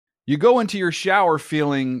You go into your shower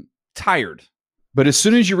feeling tired, but as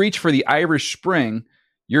soon as you reach for the Irish Spring,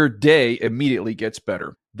 your day immediately gets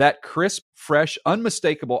better. That crisp, fresh,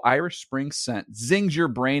 unmistakable Irish Spring scent zings your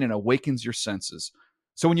brain and awakens your senses.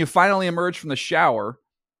 So when you finally emerge from the shower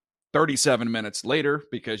 37 minutes later,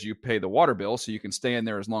 because you pay the water bill so you can stay in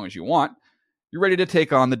there as long as you want, you're ready to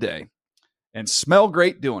take on the day and smell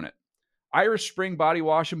great doing it. Irish Spring Body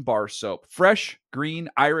Wash and Bar Soap. Fresh, green,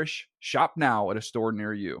 Irish. Shop now at a store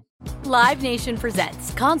near you. Live Nation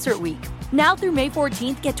presents Concert Week. Now through May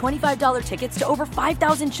 14th, get $25 tickets to over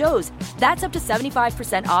 5,000 shows. That's up to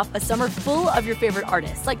 75% off a summer full of your favorite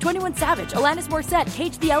artists like 21 Savage, Alanis Morissette,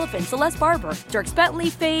 Cage the Elephant, Celeste Barber, Dierks Bentley,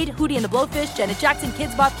 Fade, Hootie and the Blowfish, Janet Jackson,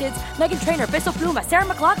 Kids Bop Kids, Meghan Trainor, Bissell Pluma, Sarah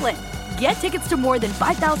McLachlan. Get tickets to more than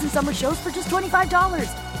 5,000 summer shows for just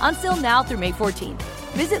 $25. On sale now through May 14th.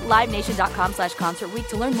 Visit LiveNation.com/Concert Week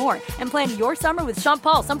to learn more and plan your summer with Sean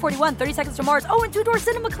Paul, Sum 41, 30 Seconds to Mars, and Two Door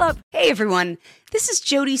Cinema Club. Hey everyone, this is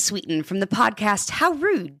Jodie Sweetin from the podcast How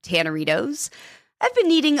Rude, Tanneritos. I've been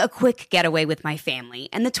needing a quick getaway with my family,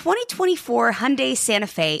 and the 2024 Hyundai Santa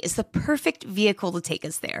Fe is the perfect vehicle to take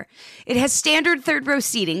us there. It has standard third-row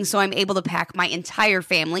seating, so I'm able to pack my entire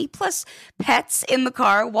family, plus pets, in the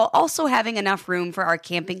car, while also having enough room for our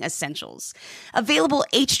camping essentials. Available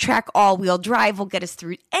H-Track all-wheel drive will get us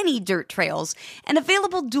through any dirt trails, and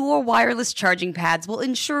available dual wireless charging pads will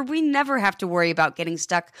ensure we never have to worry about getting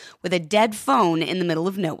stuck with a dead phone in the middle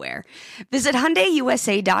of nowhere. Visit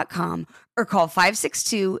HyundaiUSA.com or call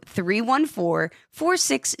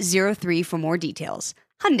 562-314-4603 for more details.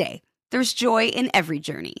 Hyundai, there's joy in every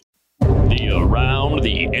journey. The Around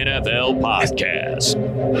the NFL podcast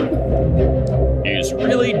is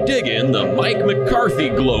really digging the Mike McCarthy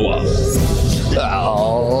glow-up.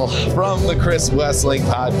 Oh, from the Chris Wessling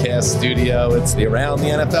podcast studio, it's the Around the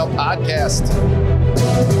NFL podcast.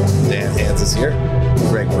 Dan Hans is here,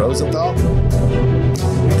 Greg Rosenthal.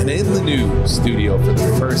 And in the new studio for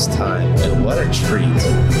the first time, and what a treat,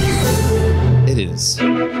 it is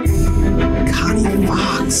Connie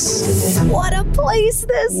Fox. What a place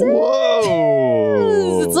this is.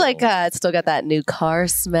 Whoa. It's like, it's still got that new car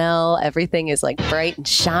smell. Everything is like bright and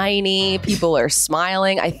shiny. People are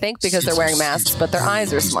smiling. I think because they're wearing masks, but their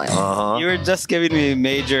eyes are smiling. Uh-huh. You were just giving me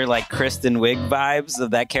major like Kristen Wiig vibes of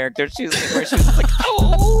that character. She was like, where she was like,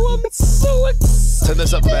 oh, I'm so excited. Turn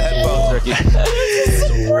this up with the headphones, Ricky.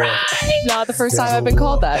 Not the first time I've been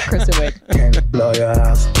called that, Kristen Wiig.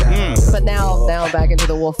 But now I'm back into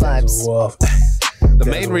the wolf vibes. The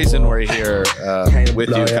main reason we're here with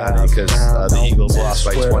you, Connie, because the Eagles lost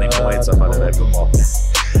by 20 points on Monday Night Football.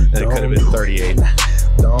 And it could have been 38.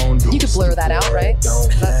 You could blur that out, right?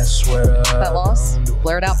 That loss?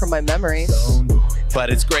 Blur it out from my memory.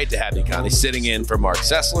 But it's great to have you, Connie, sitting in for Mark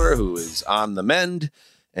Sessler, who is on the mend.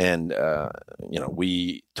 And,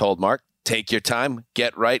 we told Mark, take your time,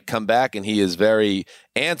 get right, come back. And he is very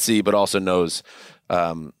antsy, but also knows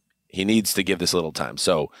he needs to give this a little time.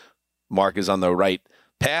 So Mark is on the right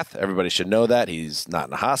path. Everybody should know that. He's not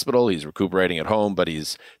in a hospital. He's recuperating at home, but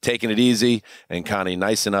he's taking it easy. And Connie,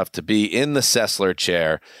 nice enough to be in the Sessler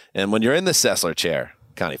chair. And when you're in the Sessler chair,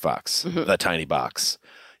 Connie Fox, the tiny box,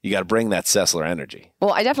 you got to bring that Sessler energy.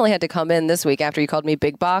 Well, I definitely had to come in this week after you called me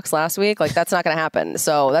big box last week. Like, that's not going to happen.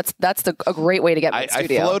 So that's a great way to get me in the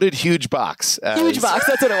studio. I floated huge box. Huge box.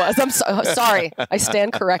 That's what it was. I'm sorry. I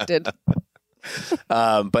stand corrected.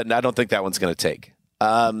 But I don't think that one's going to take.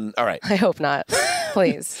 All right. I hope not.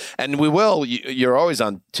 Please. And we will. You're always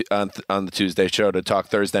on the Tuesday show to talk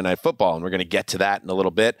Thursday Night Football, and we're going to get to that in a little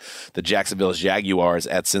bit. The Jacksonville Jaguars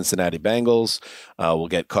at Cincinnati Bengals. We'll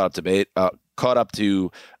get caught up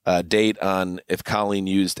to date on if Colleen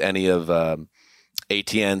used any of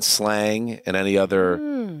ATN slang and any other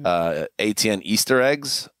ATN Easter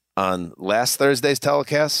eggs on last Thursday's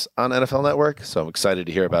telecast on NFL Network. So I'm excited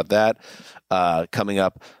to hear about that coming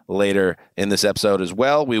up later in this episode as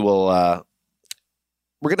well. We will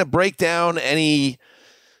we're going to break down we'll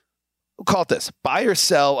call it this, buy or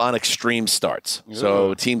sell on extreme starts.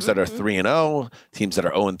 So teams that are 3-0, teams that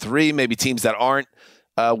are 0-3, maybe teams that aren't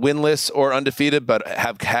winless or undefeated, but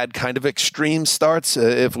have had kind of extreme starts,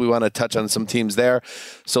 if we want to touch on some teams there.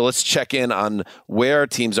 So let's check in on where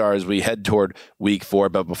teams are as we head toward week 4.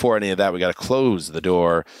 But before any of that, we got to close the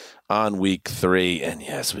door on week 3. And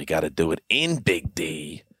yes, we got to do it in Big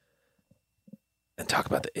D and talk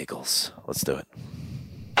about the Eagles. Let's do it.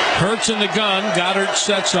 Hurts in the gun. Goddard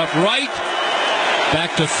sets up right.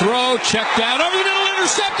 Back to throw. Check down. Over the middle.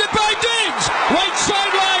 Intercepted by Diggs. Right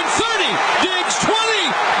sideline. 30. Diggs 20.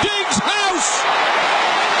 Diggs house.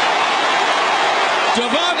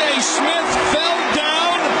 Devontae Smith fell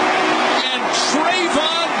down. And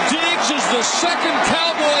Trayvon Diggs is the second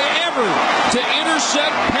Cowboy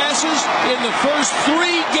intercept passes in the first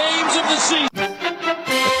 3 games of the season.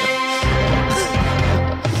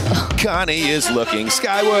 Connie is looking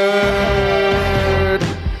skyward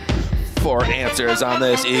for answers on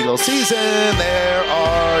this Eagles season. There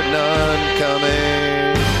are none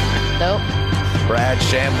coming. Nope. Brad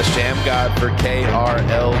Sham, the Sham God for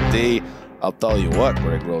KRLD. I'll tell you what,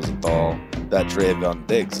 Greg Rosenthal, that Trayvon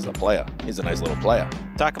Diggs is a player. He's a nice little player.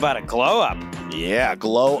 Talk about a glow up. Yeah,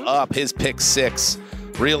 glow up. His pick 6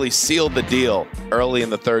 really sealed the deal early in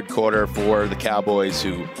the third quarter for the Cowboys,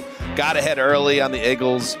 who got ahead early on the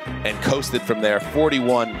Eagles and coasted from there.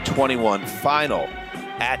 41-21 final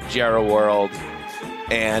at Jerry World.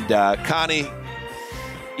 And Connie,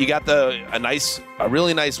 you got a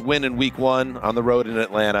really nice win in week 1 on the road in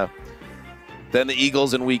Atlanta. Then the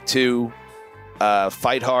Eagles in week 2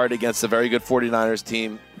 fight hard against a very good 49ers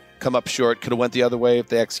team, come up short, could have went the other way if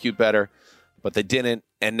they execute better, but they didn't.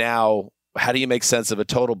 And now, how do you make sense of a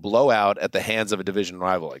total blowout at the hands of a division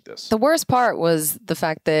rival like this? The worst part was the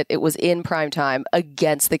fact that it was in prime time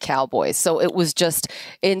against the Cowboys. So it was just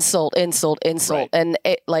insult. Right. And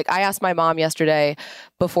I asked my mom yesterday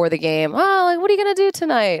before the game, what are you going to do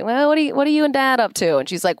tonight? Well, what are you and Dad up to? And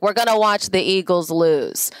she's like, we're going to watch the Eagles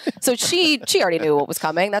lose. So she already knew what was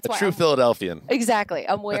coming. That's why true Philadelphian. Exactly.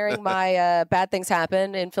 I'm wearing my Bad Things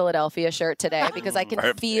Happen in Philadelphia shirt today because I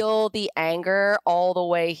can feel the anger all the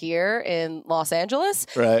way here in Los Angeles.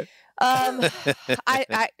 Right.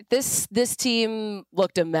 This team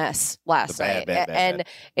looked a mess last night. Bad.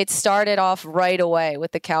 It started off right away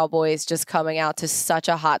with the Cowboys just coming out to such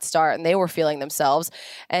a hot start, and they were feeling themselves.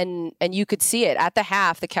 And you could see it at the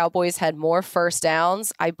half. The Cowboys had more first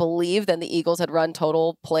downs, I believe, than the Eagles had run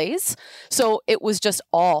total plays. So it was just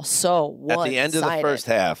all so one-sided. At the end of the first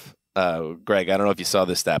half, Greg, I don't know if you saw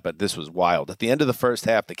this stat, but this was wild. At the end of the first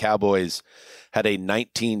half, the Cowboys had a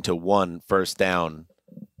 19-1 first down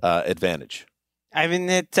advantage. I mean,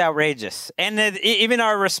 it's outrageous. And even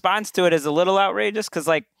our response to it is a little outrageous because,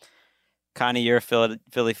 Connie, you're a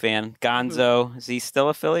Philly fan. Gonzo, is he still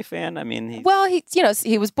a Philly fan? I mean,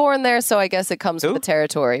 he was born there, so I guess it comes with the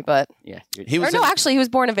territory. But yeah, he was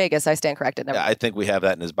born in Vegas. I stand corrected. Yeah, I think we have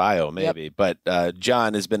that in his bio, maybe. Yep. But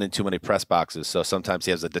John has been in too many press boxes, so sometimes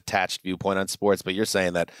he has a detached viewpoint on sports. But you're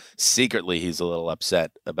saying that secretly he's a little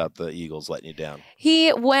upset about the Eagles letting you down.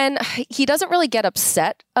 He doesn't really get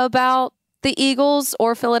upset about the Eagles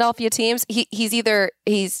or Philadelphia teams.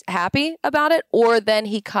 He's happy about it, or then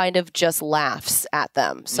he kind of just laughs at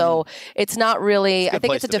them. So it's not really. I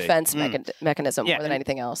think it's a defense mechanism more than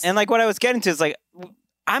anything else. And what I was getting to is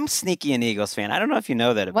I'm sneaky an Eagles fan. I don't know if you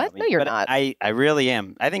know that about me. No, you're not. I really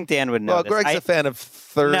am. I think Dan would know. Well, Greg's a fan of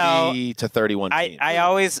 30 to 31 teams. I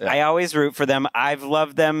always root for them. I've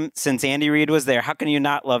loved them since Andy Reid was there. How can you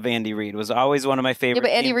not love Andy Reid? Was always one of my favorite. Yeah,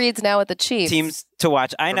 but Andy Reid's now at the Chiefs. Teams to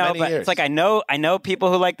watch. I know, but years. It's I know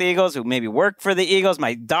people who like the Eagles, who maybe work for the Eagles.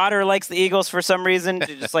 My daughter likes the Eagles for some reason.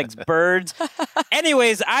 She just likes birds.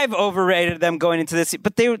 Anyways, I've overrated them going into this,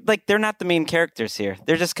 but they're not the main characters here.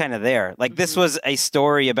 They're just kind of there. This was a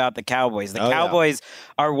story about the Cowboys. The Cowboys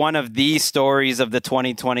are one of the stories of the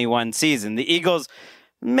 2021 season. The Eagles,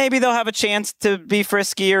 maybe they'll have a chance to be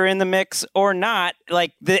friskier in the mix or not.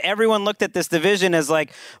 Everyone looked at this division as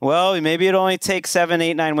well, maybe it only takes 7,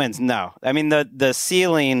 8, 9 wins. No. I mean, the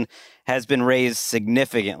ceiling has been raised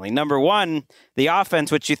significantly. Number one, the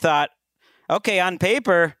offense, which you thought, okay, on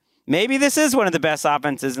paper, maybe this is one of the best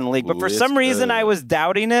offenses in the league. But for some reason, I was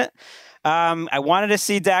doubting it. I wanted to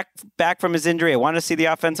see Dak back from his injury. I wanted to see the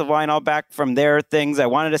offensive line all back from their things. I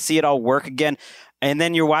wanted to see it all work again. And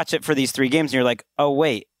then you watch it for these 3 games and you're like, oh,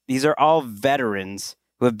 wait, these are all veterans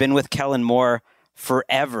who have been with Kellen Moore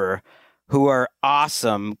forever, who are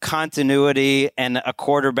awesome, continuity, and a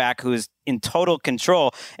quarterback who's in total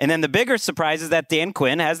control. And then the bigger surprise is that Dan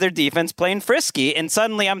Quinn has their defense playing frisky. And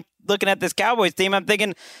suddenly I'm looking at this Cowboys team, I'm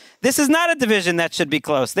thinking, this is not a division that should be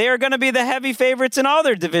close. They are going to be the heavy favorites in all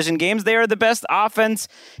their division games. They are the best offense,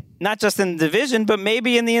 not just in the division, but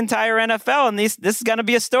maybe in the entire NFL. And this is going to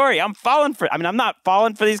be a story. I'm not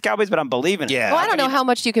falling for these Cowboys, but I'm believing it. Yeah. Well, I don't know how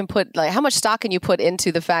much you can put, how much stock can you put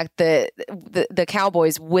into the fact that the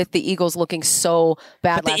Cowboys with the Eagles looking so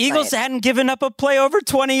bad But the Eagles hadn't given up a play over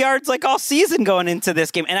 20 yards all season going into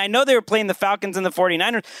this game. And I know they were playing the Falcons and the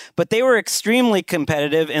 49ers, but they were extremely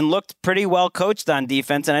competitive and looked pretty well coached on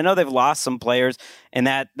defense. And I know they've lost some players, and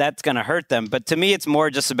that's going to hurt them. But to me, it's more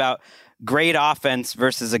just about great offense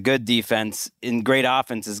versus a good defense, and great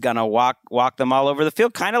offense is going to walk them all over the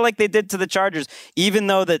field, kind of like they did to the Chargers, even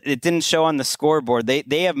though that it didn't show on the scoreboard.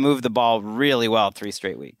 They have moved the ball really well 3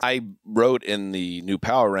 straight weeks. I wrote in the new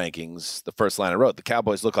power rankings, the first line I wrote, the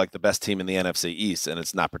Cowboys look like the best team in the NFC East, and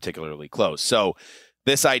it's not particularly close. So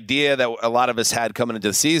this idea that a lot of us had coming into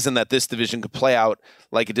the season that this division could play out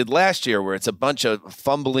like it did last year, where it's a bunch of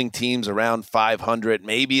fumbling teams around 500,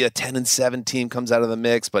 maybe a 10-7 team comes out of the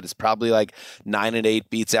mix, but it's probably like 9-8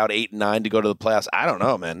 beats out 8-9 to go to the playoffs. I don't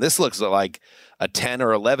know, man. This looks like a 10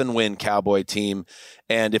 or 11 win Cowboy team.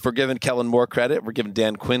 And if we're giving Kellen Moore credit, we're giving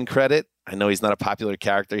Dan Quinn credit. I know he's not a popular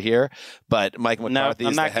character here, but Mike McCarthy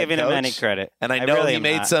is the head coach. I'm not giving him any credit. And I know really he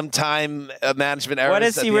made some time management errors. What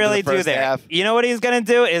does he really do there? Half. You know what he's going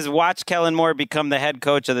to do is watch Kellen Moore become the head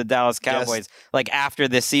coach of the Dallas Cowboys, like after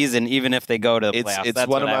this season, even if they go to the playoffs. It's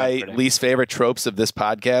one of my least favorite tropes of this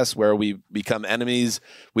podcast, where we become enemies.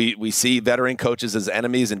 We see veteran coaches as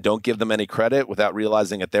enemies and don't give them any credit without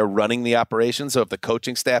realizing that they're running the operation. So if the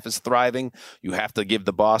coaching staff is thriving, you have to give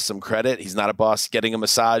the boss some credit. He's not a boss getting a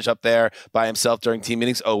massage up there by himself during team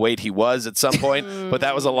meetings. Oh, wait, he was at some point, but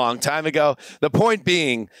that was a long time ago. The point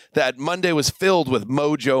being that Monday was filled with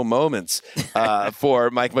mojo moments for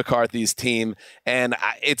Mike McCarthy's team. And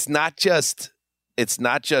it's not just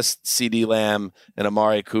CeeDee Lamb and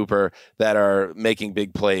Amari Cooper that are making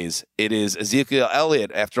big plays. It is Ezekiel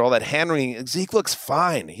Elliott. After all that hand-wringing, Zeke looks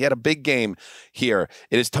fine. He had a big game here.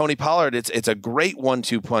 It is Tony Pollard. It's a great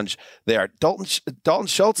 1-2 punch there. Dalton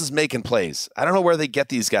Schultz is making plays. I don't know where they get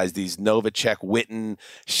these guys, these Novacek, Witten,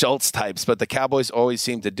 Schultz types, but the Cowboys always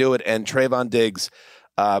seem to do it. And Trayvon Diggs,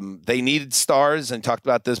 they needed stars, and talked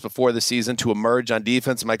about this before the season, to emerge on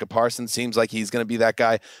defense. Micah Parsons seems like he's going to be that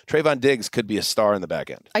guy. Trayvon Diggs could be a star in the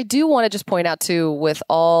back end. I do want to just point out, too, with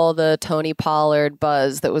all the Tony Pollard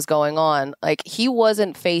buzz that was going on, like, he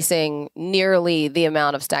wasn't facing nearly the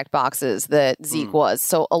amount of stacked boxes that Zeke was.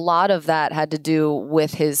 So a lot of that had to do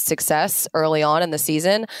with his success early on in the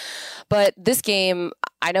season. But this game,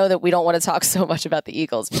 I know that we don't want to talk so much about the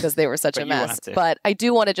Eagles because they were such a mess, but I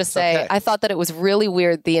do want to just say, I thought that it was really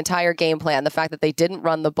weird, the entire game plan, the fact that they didn't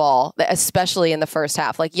run the ball, especially in the first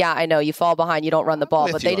half. Like, yeah, I know you fall behind, you don't run the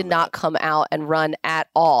ball, but they did not come out and run at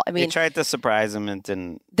all. I mean, they tried to surprise them and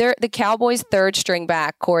didn't. The Cowboys' third string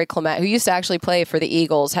back, Corey Clement, who used to actually play for the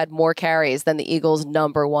Eagles, had more carries than the Eagles'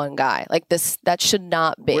 number one guy. Like, that should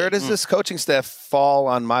not be. Where does this coaching staff fall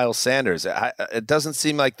on Miles Sanders? It doesn't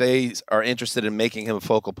seem like they are interested in making him a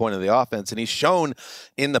focal point of the offense, and he's shown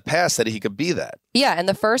in the past that he could be that. Yeah, in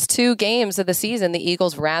the first 2 games of the season, the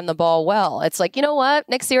Eagles ran the ball well. It's like, you know what,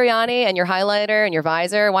 Nick Sirianni and your highlighter and your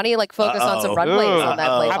visor, why don't you focus on some run plays on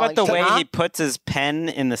that play? How about the way he puts his pen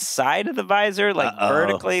in the side of the visor,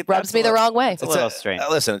 vertically? Rubs me the wrong way. It's a little strange.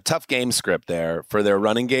 Listen, a tough game script there for their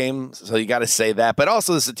running game, so you got to say that. But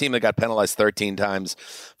also, this is a team that got penalized 13 times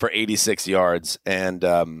for 86 yards, and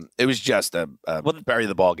it was just a bury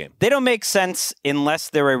the ball game. They don't make sense unless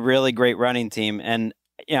they're a really great running team, and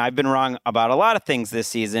I've been wrong about a lot of things this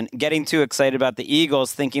season. Getting too excited about the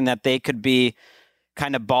Eagles, thinking that they could be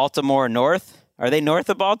kind of Baltimore north. Are they north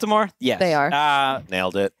of Baltimore? Yes. They are.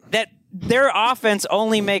 Nailed it. That their offense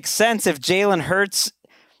only makes sense if Jalen Hurts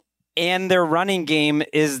and their running game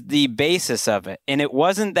is the basis of it. And it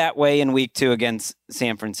wasn't that way in week 2 against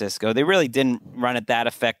San Francisco. They really didn't run it that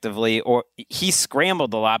effectively, or he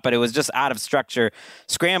scrambled a lot, but it was just out of structure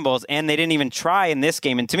scrambles, and they didn't even try in this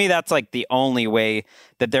game. And to me, that's like the only way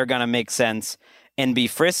that they're going to make sense and be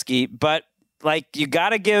frisky. But you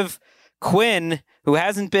got to give Quinn, who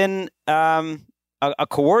hasn't been a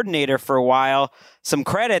coordinator for a while, some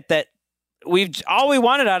credit that all we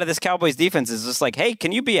wanted out of this Cowboys defense is just like, hey,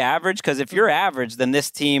 can you be average? Because if you're average, then this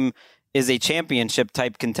team is a championship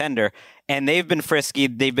type contender. And they've been frisky.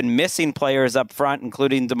 They've been missing players up front,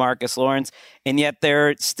 including DeMarcus Lawrence, and yet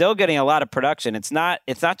they're still getting a lot of production. It's not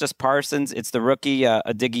just Parsons. It's the rookie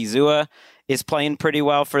Odigizua is playing pretty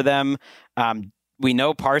well for them. We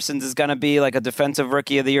know Parsons is going to be like a defensive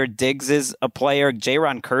rookie of the year. Diggs is a player.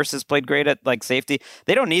 Jaron Kearse has played great at safety.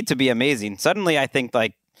 They don't need to be amazing. Suddenly, I think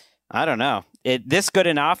I don't know. This good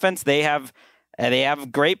in offense, they have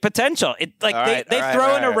great potential. They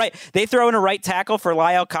throw in a right tackle for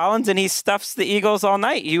Lyle Collins, and he stuffs the Eagles all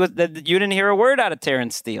night. You didn't hear a word out of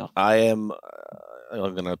Terrence Steele. I'm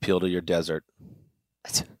going to appeal to your desert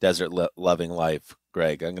loving life,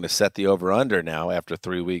 Greg. I'm going to set the over under now after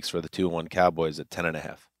 3 weeks for the 2-1 Cowboys at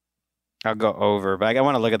 10.5. I'll go over, but I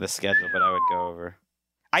want to look at the schedule. But I would go over.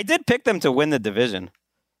 I did pick them to win the division.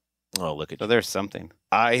 Oh, look at you. So there's something.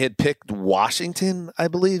 I had picked Washington, I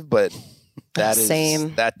believe, but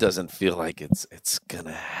Same. That doesn't feel like it's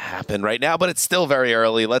gonna happen right now, but it's still very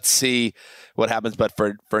early. Let's see what happens. But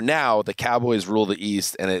for now, the Cowboys rule the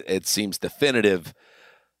East, and it seems definitive.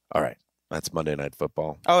 All right. That's Monday Night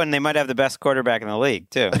Football. Oh, and they might have the best quarterback in the league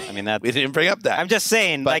too. I mean, that's we didn't bring up that. I'm just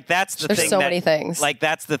saying, like that's the There's thing. so many things. Like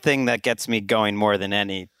that's the thing that gets me going more than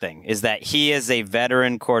anything is that he is a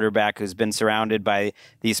veteran quarterback who's been surrounded by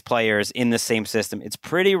these players in the same system. It's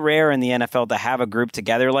pretty rare in the NFL to have a group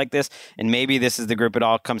together like this, and maybe this is the group it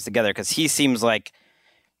all comes together because he seems like,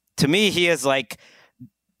 to me, he is like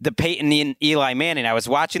the Peyton and Eli Manning. I was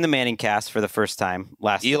watching the Manning cast for the first time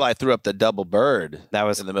last night. Eli threw up the double bird. That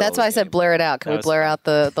was in the middle. That's why I said blur it out. Can we blur out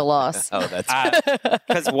the loss? Oh, that's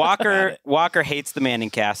because Walker hates the Manning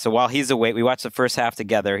cast. So while he's awake, we watched the first half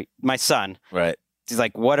together. My son, right. He's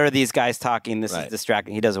like, "What are these guys talking? This is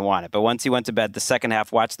distracting." He doesn't want it. But once he went to bed, the second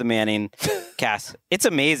half, watched the Manning cast. It's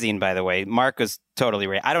amazing, by the way. Mark was totally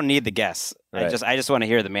right. I don't need the guess. Right. I just want to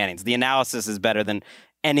hear the Mannings. The analysis is better than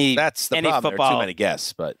any. That's the any problem. football. There are too many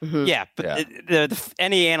guesses, but Yeah, but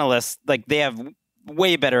any analyst, like they have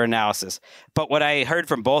way better analysis. But what I heard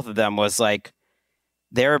from both of them was like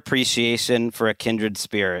their appreciation for a kindred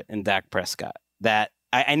spirit in Dak Prescott. That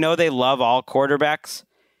I know they love all quarterbacks,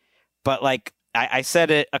 but like I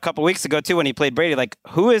said it a couple weeks ago too when he played Brady. Like,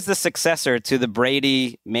 who is the successor to the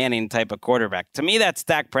Brady Manning type of quarterback? To me, that's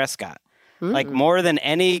Dak Prescott. Like more than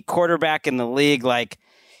any quarterback in the league, like.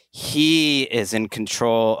 He is in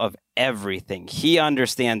control of everything. He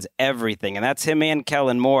understands everything, and that's him and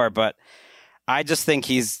Kellen Moore. But I just think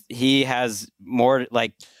he has more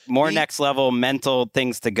next level mental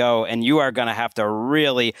things to go, and you are going to have to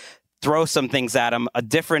really throw some things at him. A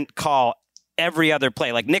different call every other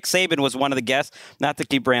play. Like Nick Saban was one of the guests. Not to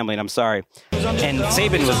keep rambling, I'm sorry. And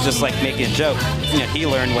Saban was just like making a joke. You know, he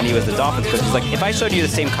learned when he was the Dolphins coach. He's like, if I showed you the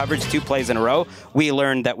same coverage 2 plays in a row, we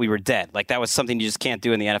learned that we were dead. Like that was something you just can't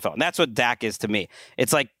do in the NFL. And that's what Dak is to me.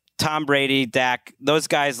 It's like Tom Brady, Dak, those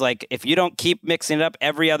guys, like if you don't keep mixing it up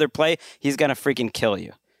every other play, he's going to freaking kill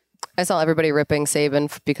you. I saw everybody ripping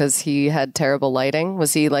Saban because he had terrible lighting.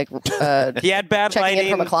 Was he like he had bad lighting?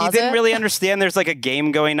 From a closet? He didn't really understand there's like a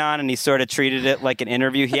game going on, and he sort of treated it like an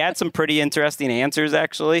interview. He had some pretty interesting answers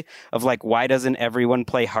actually of like why doesn't everyone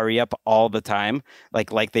play hurry up all the time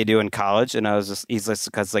like they do in college? And he's just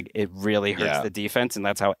because like it really hurts the defense, and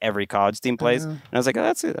that's how every college team plays. And I was like, oh,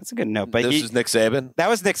 that's a good note. But this is Nick Saban. That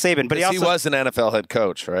was Nick Saban, but he was an NFL head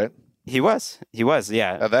coach, right? He was,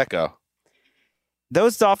 yeah. How'd that go?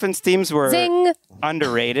 Those Dolphins teams were Zing.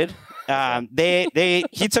 Underrated.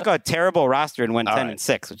 He took a terrible roster and went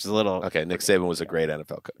 10-6, which is a little. Okay, Nick Saban was a great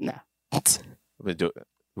NFL coach. No. We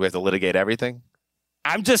have to litigate everything?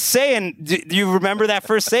 I'm just saying, do you remember that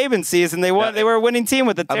first Saban season? They won. They were a winning team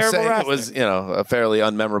with a terrible roster. It was, a fairly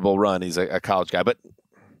unmemorable run. He's a college guy, but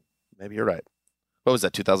maybe you're right. What was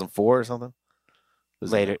that, 2004 or something?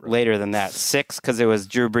 Later than that. 6, because it was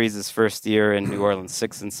Drew Brees' first year in New Orleans,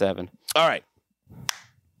 6 and 7. All right.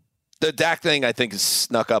 The Dak thing, I think, has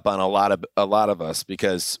snuck up on a lot of us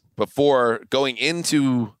because before going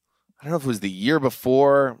into, I don't know if it was the year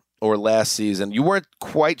before or last season, you weren't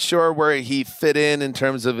quite sure where he fit in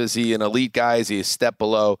terms of is he an elite guy, is he a step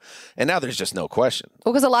below, and now there's just no question.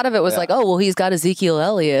 Well, because a lot of it was like, oh, well, he's got Ezekiel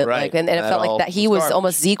Elliott, right? And it felt like that he was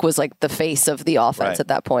almost Zeke was like the face of the offense at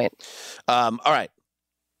that point. All right,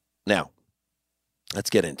 now let's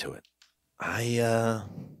get into it. I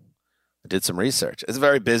did some research. It's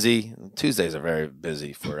very busy. Tuesdays are very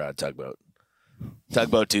busy for Tugboat.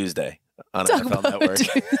 Tugboat Tuesday on NFL Network.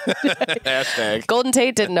 Hashtag. Golden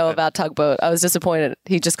Tate didn't know about Tugboat. I was disappointed.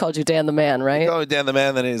 He just called you Dan the Man, right? He called me Dan the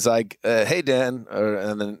Man, then he's like, hey, Dan.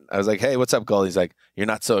 And then I was like, hey, what's up, Gold? He's like, you're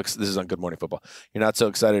not so this is on Good Morning Football. You're not so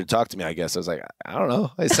excited to talk to me, I guess. I was like, I don't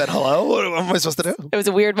know. I said hello. What am I supposed to do? It was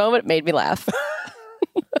a weird moment. It made me laugh.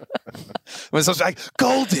 I was like,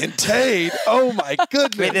 Golden Tate. Oh, my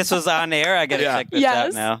goodness. Wait, this was on air? I got to check this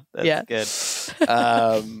out now. That's good.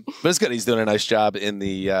 But it's good. He's doing a nice job in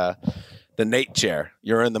the Nate chair.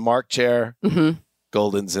 You're in the Mark chair. Mm-hmm.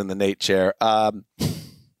 Golden's in the Nate chair.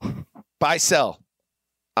 Buy, sell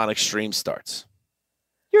on Extreme Starts.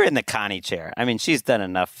 You're in the Connie chair. I mean, she's done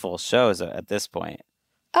enough full shows at this point.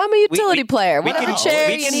 I'm a utility player. Whatever chair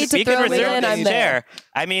you need to throw me in, I'm there.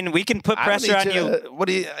 I mean, we can put pressure on you. What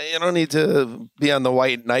do you don't need to be on the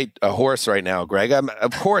white knight horse right now, Greg.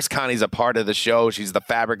 Of course, Connie's a part of the show. She's the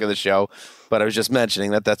fabric of the show. But I was just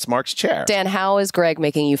mentioning that's Mark's chair. Dan, how is Greg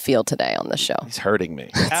making you feel today on the show? He's hurting me.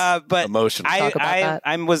 But emotionally.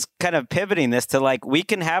 I was kind of pivoting this to like, we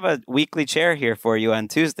can have a weekly chair here for you on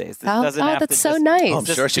Tuesdays. That's so nice. I'm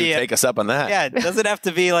sure she'd take us up on that. Yeah, it doesn't have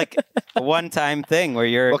to be like a one-time thing where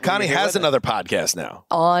you're. Well, Connie you're has with us. another podcast now.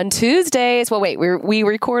 On Tuesdays. Well, wait, we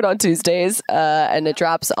record on Tuesdays and it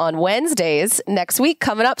drops on Wednesdays. Next week,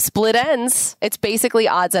 coming up, Split Ends. It's basically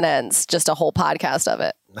odds and ends, just a whole podcast of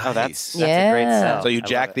it. Oh, that's Yeah. a great sell. So you I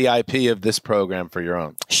jacked love it. the IP of this program for your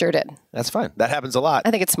own. Sure did. That's fine. That happens a lot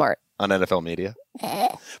I think it's smart. on NFL media.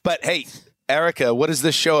 But hey, Erica, what is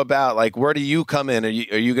this show about? Like, where do you come in? Are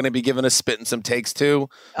you going to be giving us spitting some takes too?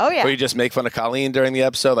 Oh, yeah. Or you just make fun of Colleen during the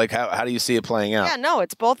episode? Like, how do you see it playing out? Yeah, no,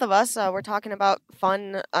 it's both of us. We're talking about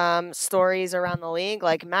fun stories around the league.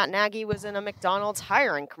 Like Matt Nagy was in a McDonald's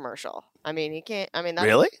hiring commercial. I mean, he can't. I mean, that's,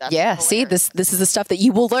 Really? That's Yeah, see, hilarious. this is the stuff that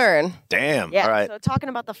you will learn. Damn. Yeah. All right. So talking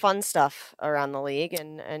about the fun stuff around the league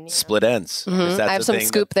and you know. Split ends. Mhm. Is that I have the some thing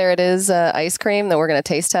scoop. There it is, ice cream that we're going to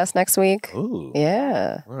taste test next week. Ooh.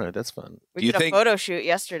 Yeah. All right. That's fun. We Do you did think? a photo shoot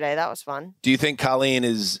yesterday. That was fun. Do you think Colleen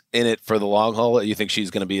is in it for the long haul? You think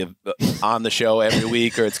she's going to be on the show every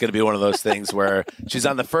week, or it's going to be one of those things where she's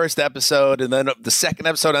on the first episode and then the second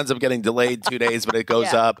episode ends up getting delayed 2 days, but it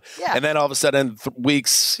goes Yeah. up, Yeah. and then all of a sudden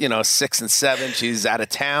weeks 6 and 7, she's out of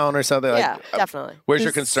town or something? Yeah, Like, definitely. where's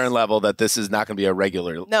your concern level that this is not going to be a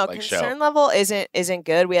regular No, like concern show? level isn't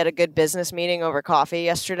good. We had a good business meeting over coffee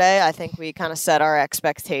yesterday. I think we kind of set our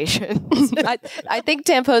expectations. I think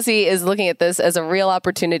Tamposi is looking at this as a real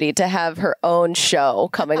opportunity to have her own show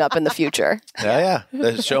coming up in the future. Yeah.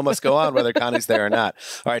 The show must go on whether Connie's there or not.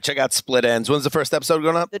 All right, check out Split Ends. When's the first episode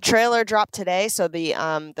going up? The trailer dropped today, so the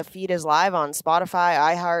feed is live on Spotify,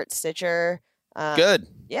 iHeart, Stitcher. Good.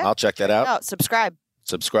 Yeah, I'll check that out. Subscribe.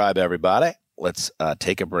 Subscribe, everybody. Let's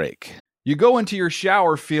take a break. You go into your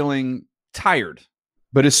shower feeling tired,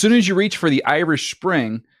 but as soon as you reach for the Irish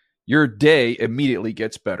Spring, your day immediately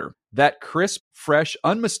gets better. That crisp, fresh,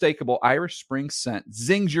 unmistakable Irish Spring scent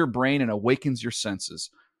zings your brain and awakens your senses.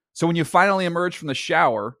 So when you finally emerge from the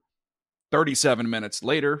shower, 37 minutes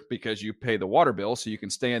later, because you pay the water bill so you can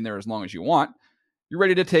stay in there as long as you want, you're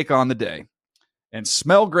ready to take on the day and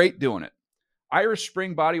smell great doing it. Irish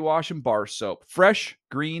Spring Body Wash and Bar Soap. Fresh,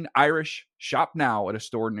 green, Irish. Shop now at a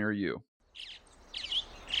store near you.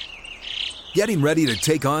 Getting ready to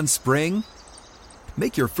take on spring?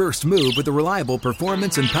 Make your first move with the reliable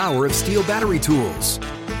performance and power of Steel battery tools.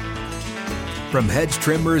 From hedge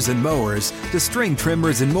trimmers and mowers to string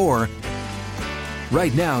trimmers and more,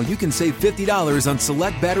 right now you can save $50 on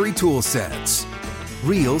select battery tool sets.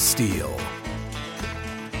 Real Steel.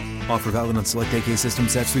 Offer valid on select AK system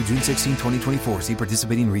sets through June 16, 2024. See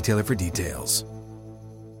participating retailer for details.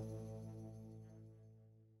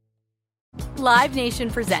 Live Nation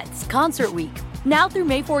presents Concert Week. Now through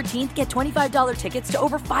May 14th, get $25 tickets to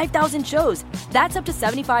over 5,000 shows. That's up to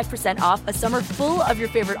 75% off a summer full of your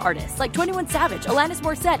favorite artists like 21 Savage, Alanis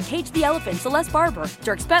Morissette, Cage the Elephant, Celeste Barber,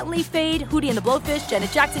 Dierks Bentley, Fade, Hootie and the Blowfish,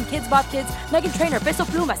 Janet Jackson, Kids Bop Kids, Meghan Trainor, Bissell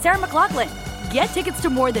Pluma, Sarah McLachlan. Get tickets to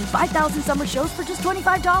more than 5,000 summer shows for just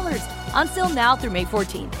 $25. Until now through May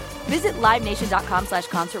 14th. Visit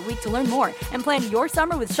LiveNation.com/Concert Week to learn more and plan your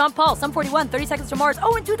summer with Sean Paul, Sum 41, 30 Seconds to Mars,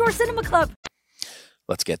 and Two Door Cinema Club.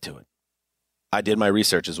 Let's get to it. I did my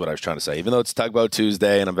research is what I was trying to say. Even though it's Tugboat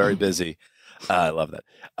Tuesday and I'm very busy. I love that.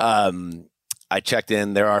 I checked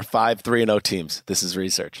in. There are 5 3-0 teams. This is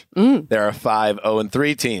research. There are 5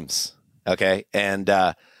 0-3 teams. Okay. And,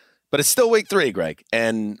 but it's still week 3, Greg,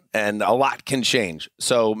 and a lot can change.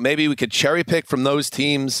 So maybe we could cherry pick from those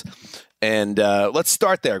teams. And let's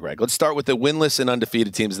start there, Greg. Let's start with the winless and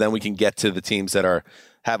undefeated teams. Then we can get to the teams that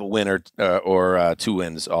have a win or 2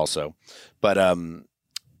 wins also. But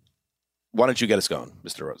why don't you get us going,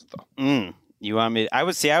 Mr. Rosenthal? You want me? I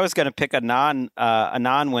was going to pick a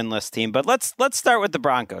non-winless team, but let's start with the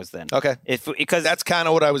Broncos then. Okay, because that's kind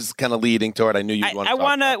of what I was kind of leading toward. I knew you'd want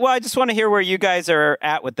to. I just want to hear where you guys are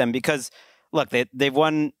at with them because look, they've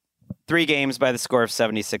won 3 games by the score of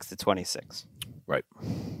 76-26. Right.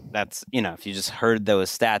 That's if you just heard those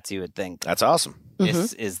stats, you would think that's awesome.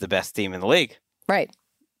 This is the best team in the league. Right.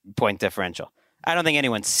 Point differential. I don't think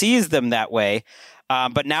anyone sees them that way.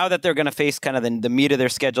 But now that they're going to face kind of the meat of their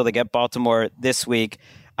schedule to get Baltimore this week,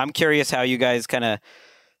 I'm curious how you guys kind of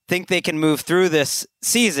think they can move through this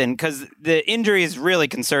season because the injuries really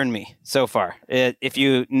concern me so far. If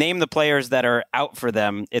you name the players that are out for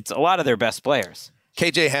them, it's a lot of their best players.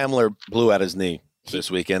 KJ Hamler blew out his knee this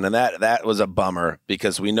weekend, and that was a bummer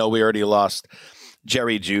because we know we already lost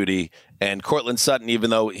Jerry Jeudy and Cortland Sutton. Even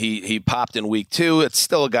though he popped in week 2, it's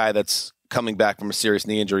still a guy that's coming back from a serious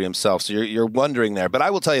knee injury himself. So you're wondering there. But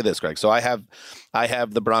I will tell you this, Greg. So I have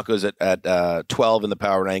the Broncos at 12 in the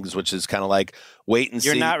power rankings, which is kind of like wait and see.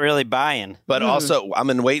 You're not really buying. But also I'm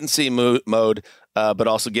in wait and see mode, but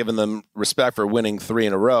also giving them respect for winning 3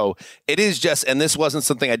 in a row. It is just, and this wasn't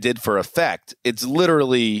something I did for effect. It's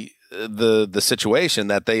literally the situation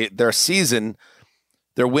that their season,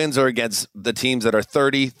 their wins are against the teams that are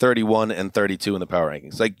 30, 31, and 32 in the power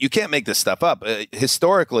rankings. Like, you can't make this stuff up.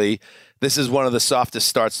 Historically, this is one of the softest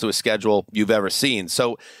starts to a schedule you've ever seen.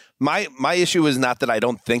 So my issue is not that I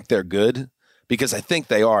don't think they're good, because I think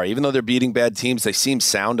they are. Even though they're beating bad teams, they seem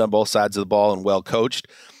sound on both sides of the ball and well coached.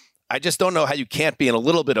 I just don't know how you can't be in a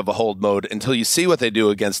little bit of a hold mode until you see what they do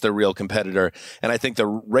against their real competitor. And I think the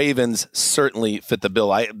Ravens certainly fit the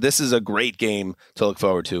bill. This is a great game to look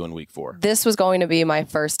forward to in week 4. This was going to be my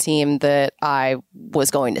first team that I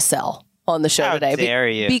was going to sell on the show today. How dare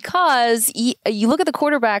you? Because you look at the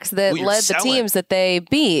quarterbacks that led the teams that they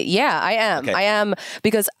beat. Yeah, I am. Okay. I am,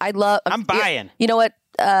 because I'm buying. You know what?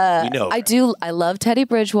 I love Teddy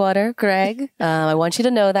Bridgewater, Greg. I want you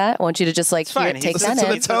to know that. I want you to just take that in. He's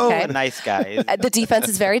a nice guy. The defense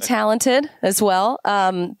is very talented as well.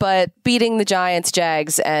 But beating the Giants,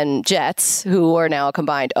 Jags, and Jets, who are now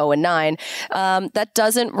combined 0-9, that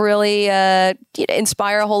doesn't really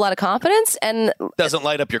inspire a whole lot of confidence. And doesn't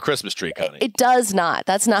light up your Christmas tree, Connie. It does not.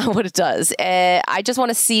 That's not what it does. I just want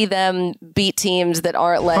to see them beat teams that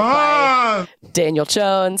aren't led by Daniel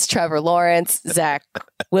Jones, Trevor Lawrence, Zach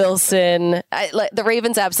Wilson. The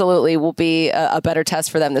Ravens absolutely will be a better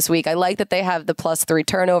test for them this week. I like that they have the +3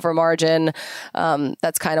 turnover margin.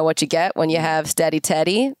 That's kind of what you get when you have Steady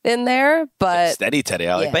Teddy in there. But Steady Teddy,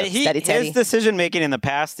 I like that. But his decision making in the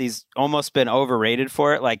past, he's almost been overrated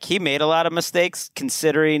for it. Like, he made a lot of mistakes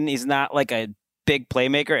considering he's not like a big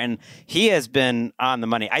playmaker, and he has been on the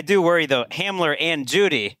money. I do worry though, Hamler and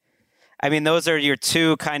Judy. I mean, those are your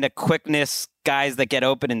two kind of quickness guys that get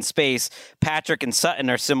open in space. Patrick and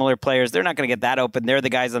Sutton are similar players. They're not going to get that open. They're the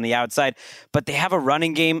guys on the outside, but they have a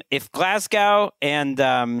running game. If Glasgow and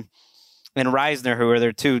Reisner, who are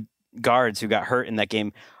their two guards who got hurt in that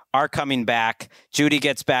game, are coming back, Judy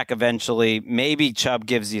gets back eventually, maybe Chubb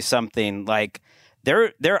gives you something. Like,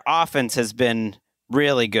 their offense has been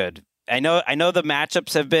really good. I know the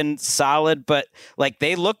matchups have been solid, but like,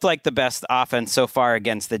 they looked like the best offense so far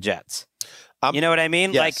against the Jets. You know what I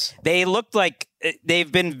mean? Yes. Like, they looked like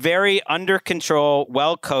they've been very under control,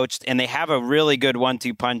 well coached, and they have a really good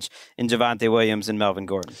 1-2 punch in Javonte Williams and Melvin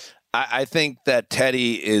Gordon. I think that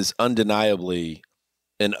Teddy is undeniably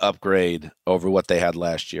an upgrade over what they had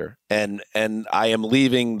last year. And I am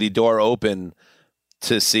leaving the door open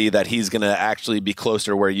to see that he's going to actually be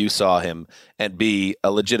closer where you saw him and be a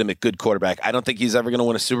legitimate good quarterback. I don't think he's ever going to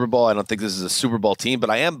win a Super Bowl. I don't think this is a Super Bowl team, but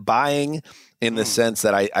I am buying in the sense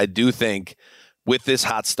that I do think with this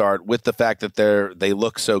hot start, with the fact that they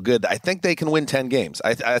look so good, I think they can win 10 games.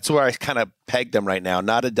 That's where I kind of pegged them right now.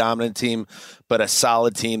 Not a dominant team, but a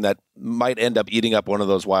solid team that might end up eating up one of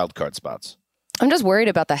those wild card spots. I'm just worried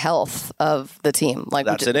about the health of the team. Like,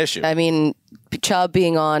 that's an issue. I mean, Chubb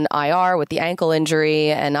being on IR with the ankle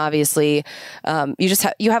injury, and obviously,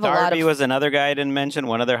 you have a lot of. Darby was another guy I didn't mention,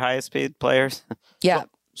 one of their highest paid players. Yeah.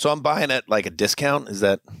 So I'm buying at like a discount. Is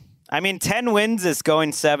that? I mean, 10 wins is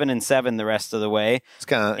going 7-7 the rest of the way. It's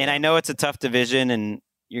kind of, and I know it's a tough division, and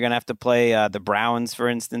you're going to have to play the Browns, for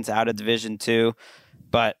instance, out of Division 2,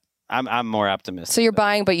 but I'm more optimistic. So you're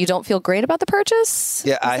buying, but you don't feel great about the purchase?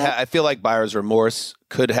 Yeah, I feel like buyer's remorse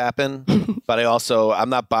could happen, but I'm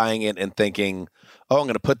not buying it and thinking, oh, I'm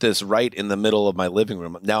going to put this right in the middle of my living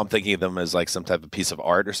room. Now I'm thinking of them as like some type of piece of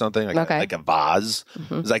art or something, like a vase.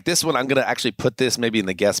 Mm-hmm. It's like, this one, I'm going to actually put this maybe in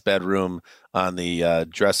the guest bedroom on the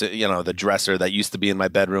dresser, the dresser that used to be in my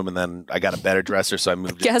bedroom, and then I got a better dresser, so I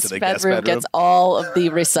moved it to the guest bedroom. Gets all of the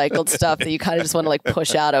recycled stuff that you kind of just want to like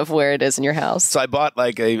push out of where it is in your house. So I bought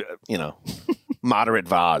like a, moderate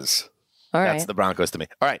vase. All right. That's the Broncos to me.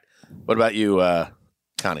 All right. What about you,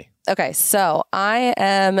 Connie? Okay, so I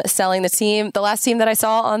am selling the last team that I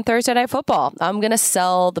saw on Thursday Night Football. I'm going to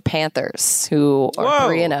sell the Panthers, who are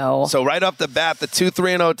 3-0. So right off the bat, the 2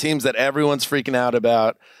 3-0 teams that everyone's freaking out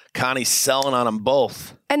about, Connie's selling on them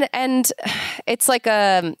both. And it's like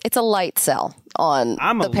it's a light sell on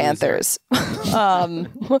the Panthers.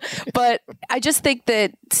 But I just think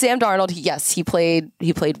that Sam Darnold, yes, he played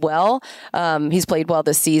well. He's played well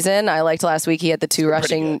this season. I liked last week he had the 2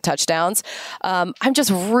 rushing touchdowns. I'm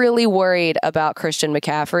just really worried about Christian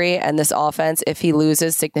McCaffrey and this offense if he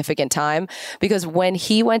loses significant time, because when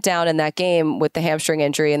he went down in that game with the hamstring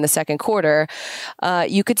injury in the second quarter,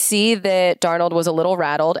 you could see that Darnold was a little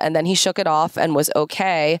rattled, and then he shook it off and was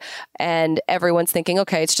okay. And everyone's thinking,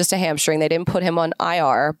 okay, it's just a hamstring. They didn't put him on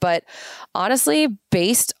IR. But honestly,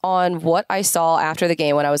 based on what I saw after the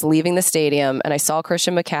game when I was leaving the stadium and I saw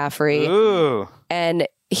Christian McCaffrey, and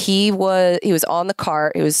he was on the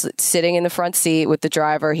cart. He was sitting in the front seat with the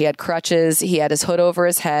driver. He had crutches. He had his hood over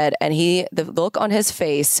his head, and the look on his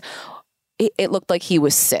face, it looked like he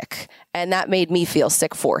was sick. And that made me feel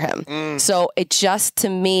sick for him. So it just, to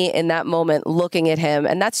me, in that moment, looking at him,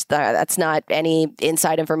 and that's not any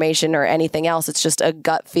inside information or anything else. It's just a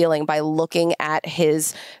gut feeling by looking at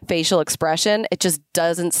his facial expression. It just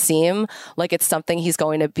doesn't seem like it's something he's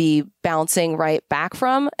going to be bouncing right back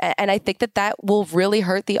from. And I think that will really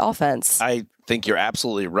hurt the offense. I think you're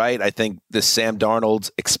absolutely right. I think this Sam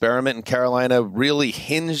Darnold's experiment in Carolina really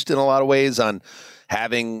hinged in a lot of ways on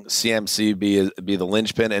having CMC be the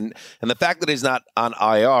linchpin. And the fact that he's not on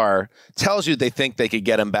IR tells you they think they could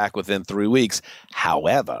get him back within 3 weeks.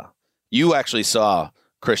 However, you actually saw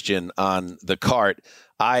Christian on the cart.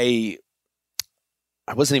 I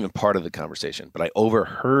wasn't even part of the conversation, but I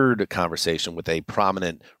overheard a conversation with a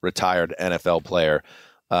prominent retired NFL player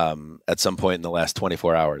at some point in the last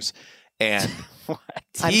 24 hours. And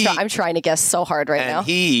I'm trying to guess so hard right now.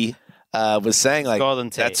 He was saying like Golden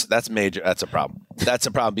Tate. that's major. That's a problem. That's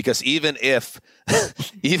a problem because even if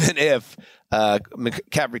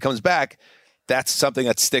McCaffrey comes back, that's something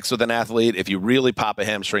that sticks with an athlete if you really pop a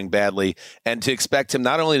hamstring badly. And to expect him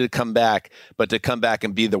not only to come back, but to come back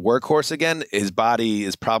and be the workhorse again, his body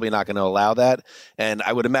is probably not going to allow that. And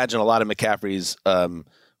I would imagine a lot of McCaffrey's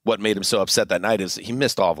what made him so upset that night is he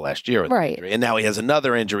missed all of last year with right. injury, and now he has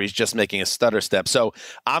another injury. He's just making a stutter step. So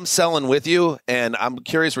I'm selling with you, and I'm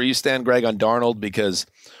curious where you stand, Greg, on Darnold, because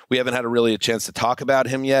we haven't had a chance to talk about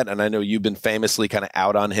him yet, and I know you've been famously kind of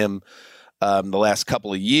out on him the last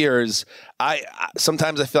couple of years.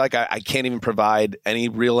 Sometimes I feel like I can't even provide any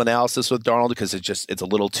real analysis with Darnold because it's a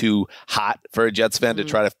little too hot for a Jets fan to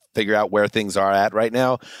try to figure out where things are at right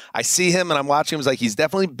now. I see him and I'm watching him. It's like he's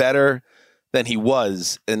definitely better than he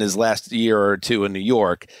was in his last year or two in New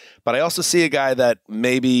York. But I also see a guy that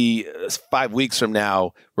maybe 5 weeks from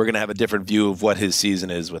now, we're going to have a different view of what his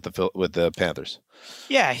season is with the Panthers.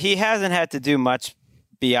 Yeah, he hasn't had to do much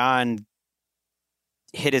beyond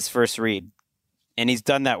hit his first read, and he's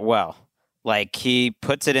done that well. Like, he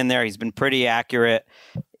puts it in there. He's been pretty accurate.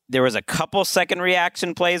 There was a couple second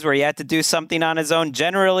reaction plays where he had to do something on his own.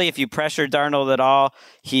 Generally, if you pressure Darnold at all,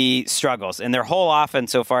 he struggles. And their whole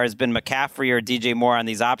offense so far has been McCaffrey or DJ Moore on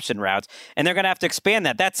these option routes. And they're going to have to expand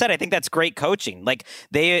that. That said, I think that's great coaching. Like,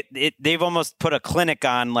 they've almost put a clinic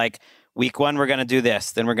on, like, week one, we're going to do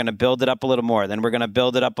this. Then we're going to build it up a little more. Then we're going to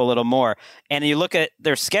build it up a little more. And you look at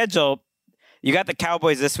their schedule, you got the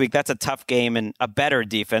Cowboys this week. That's a tough game and a better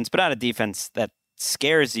defense, but not a defense that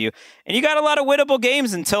scares you. And you got a lot of winnable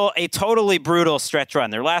games until a totally brutal stretch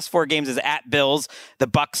run. Their last 4 games is at Bills, the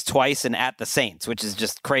Bucks twice, and at the Saints, which is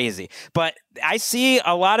just crazy. But I see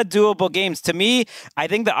a lot of doable games. To me, I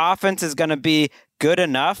think the offense is going to be good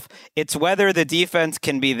enough. It's whether the defense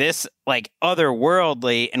can be this like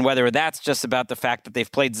otherworldly and whether that's just about the fact that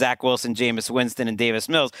they've played Zach Wilson, Jameis Winston, and Davis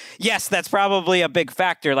Mills. Yes, that's probably a big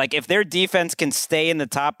factor. Like, if their defense can stay in the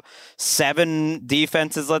top 7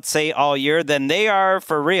 defenses, let's say, all year, then they are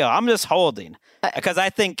for real. I'm just holding because I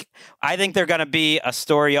think they're going to be a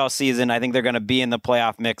story all season. I think they're going to be in the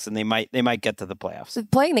playoff mix, and they might get to the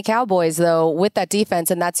playoffs. Playing the Cowboys, though, with that defense,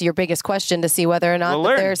 and that's your biggest question to see whether or not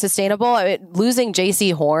they're sustainable. I mean, losing J.C.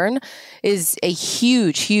 Horn is a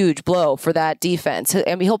huge, huge blow for that defense.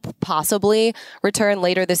 I mean, he'll possibly return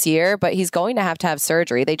later this year, but he's going to have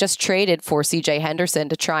surgery. They just traded for C.J. Henderson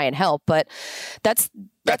to try and help, but that's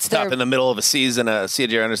tough in the middle of a season.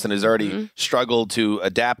 C.J. Henderson has already struggled to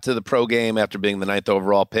adapt to the pro game after being the 9th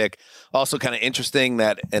overall pick. Also kind of interesting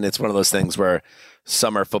that, and it's one of those things where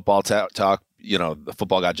summer football talk, you know, the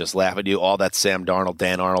football guy just laugh at you. All that Sam Darnold,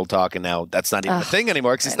 Dan Arnold talk, and now that's not even a thing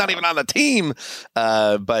anymore because he's not even on the team.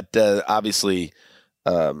 But obviously,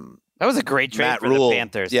 that was a great trade for the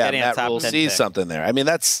Panthers. Yeah, Matt Rule sees something there. I mean,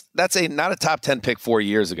 that's not a top 10 pick 4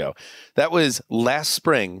 years ago. That was last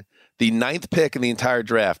spring. The 9th pick in the entire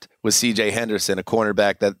draft was C.J. Henderson, a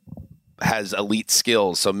cornerback that has elite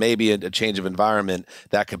skills. So maybe a change of environment,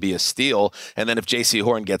 that could be a steal. And then if J.C.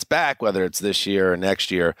 Horn gets back, whether it's this year or next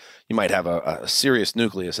year, you might have a serious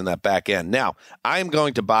nucleus in that back end. Now, I'm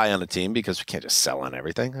going to buy on a team because we can't just sell on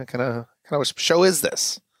everything. What kind of show is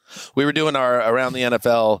this? We were doing our Around the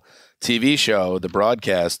NFL TV show, the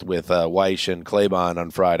broadcast with Weish and Claybon on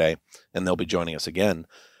Friday, and they'll be joining us again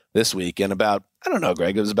this week. And about, I don't know,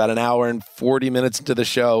 Greg, it was about an hour and 40 minutes into the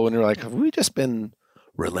show, and you're like, have we just been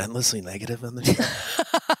relentlessly negative on the show?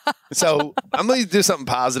 So I'm going to do something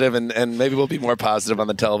positive, and maybe we'll be more positive on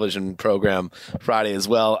the television program Friday as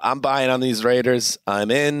well. I'm buying on these Raiders.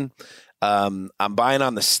 I'm in. I'm buying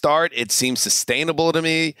on the start. It seems sustainable to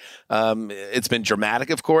me. It's been dramatic,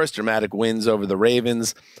 of course. Dramatic wins over the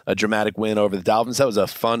Ravens, a dramatic win over the Dolphins. That was a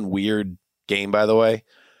fun, weird game, by the way.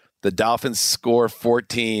 The Dolphins score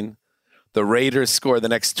 14. The Raiders score the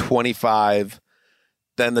next 25.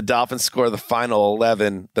 Then the Dolphins score the final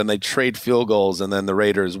 11. Then they trade field goals, and then the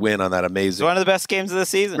Raiders win on that amazing. It's one of the best games of the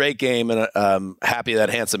season. Great game, and happy that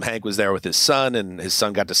Handsome Hank was there with his son, and his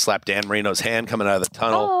son got to slap Dan Marino's hand coming out of the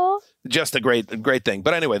tunnel. Aww. Just a great thing.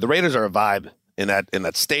 But anyway, the Raiders are a vibe in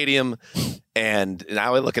that stadium, and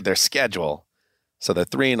now I look at their schedule. So they're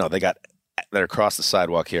 3-0. They're across the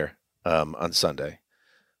sidewalk here on Sunday.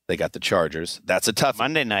 They got the Chargers. That's a tough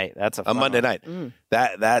Monday night. That's a Monday night.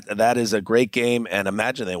 That is a great game, and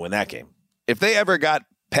imagine they win that game. If they ever got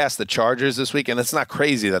past the Chargers this week, and it's not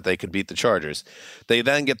crazy that they could beat the Chargers, they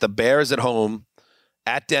then get the Bears at home,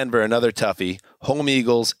 at Denver, another toughie, home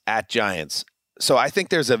Eagles, at Giants. So I think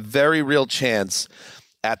there's a very real chance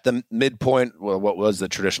at the midpoint, well, what was the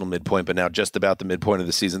traditional midpoint, but now just about the midpoint of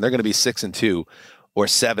the season, they're going to be 6-2 or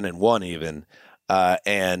 7-1 even,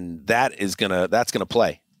 and that's going to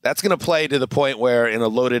play. That's going to play to the point where in a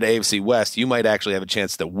loaded AFC West, you might actually have a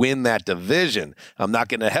chance to win that division. I'm not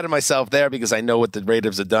getting ahead of myself there because I know what the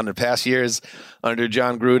Raiders have done in past years under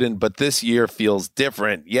John Gruden, but this year feels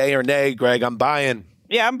different. Yay or nay, Greg? I'm buying.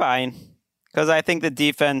 Yeah, I'm buying because I think the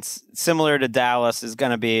defense, similar to Dallas, is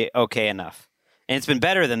going to be okay enough. And it's been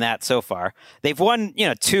better than that so far. They've won,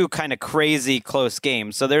 two kind of crazy close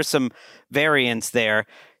games, so there's some variance there.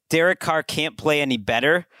 Derek Carr can't play any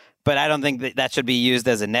better, but I don't think that should be used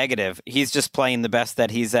as a negative. He's just playing the best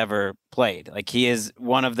that he's ever played. Like, he is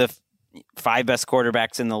one of the 5 best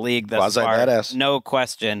quarterbacks in the league thus far. Badass. No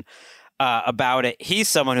question about it. He's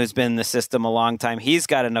someone who's been in the system a long time. He's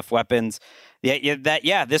got enough weapons.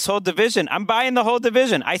 This whole division, I'm buying the whole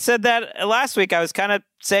division. I said that last week. I was kind of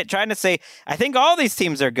trying to say, I think all these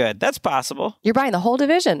teams are good. That's possible. You're buying the whole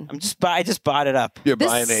division. I just bought it up. You're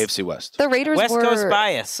buying the AFC West. The Raiders West Coast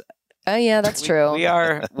bias. Oh yeah, that's true. We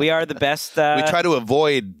are the best. We try to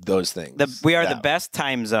avoid those things. We are the best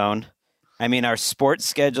time zone. I mean, our sports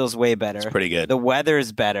schedule's way better. It's pretty good. The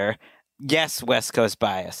weather's better. Yes, West Coast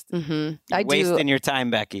biased. Mm-hmm. Wasting your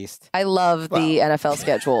time back east. I love the NFL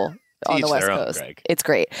schedule on the West Coast. Greg. It's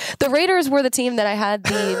great. The Raiders were the team that I had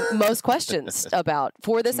the most questions about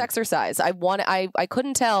for this exercise. I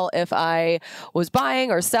couldn't tell if I was buying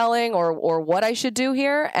or selling or what I should do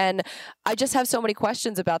here. And I just have so many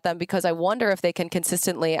questions about them because I wonder if they can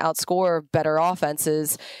consistently outscore better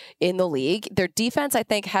offenses in the league. Their defense, I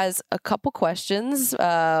think, has a couple questions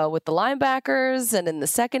with the linebackers and in the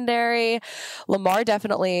secondary. Lamar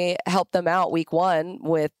definitely helped them out week 1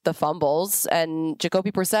 with the fumbles, and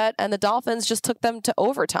Jacoby Brissett and the Dolphins just took them to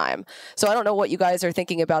overtime. So I don't know what you guys are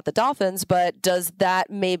thinking about the Dolphins, but does that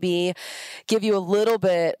maybe give you a little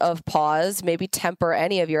bit of pause, maybe temper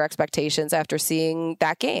any of your expectations after seeing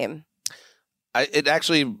that game? It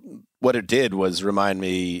actually, what it did was remind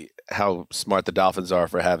me how smart the Dolphins are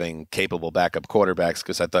for having capable backup quarterbacks,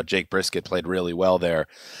 because I thought Jake Brisket played really well there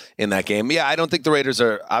in that game. Yeah, I don't think the Raiders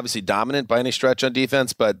are obviously dominant by any stretch on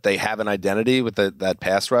defense, but they have an identity with that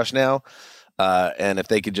pass rush now. And if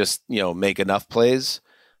they could just, make enough plays,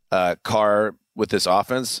 Carr with this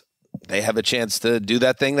offense, they have a chance to do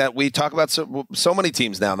that thing that we talk about so many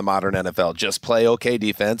teams now in the modern NFL. Just play okay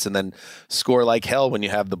defense and then score like hell when you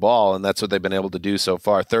have the ball. And that's what they've been able to do so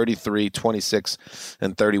far. 33, 26,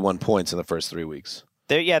 and 31 points in the first 3 weeks.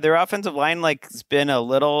 Their offensive line has been a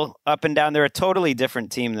little up and down. They're a totally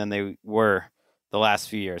different team than they were the last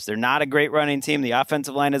few years. They're not a great running team. The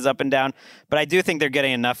offensive line is up and down. But I do think they're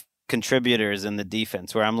getting enough contributors in the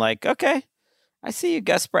defense where I'm like, okay, I see you,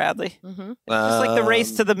 Gus Bradley. Mm-hmm. It's just like the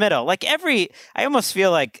race to the middle. I almost feel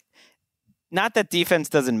like, not that defense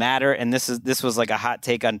doesn't matter, and this was like a hot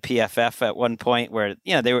take on PFF at one point where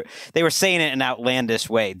they were saying it in an outlandish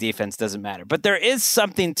way. Defense doesn't matter, but there is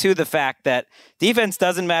something to the fact that defense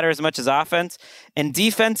doesn't matter as much as offense, and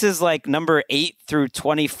defense is like number 8 through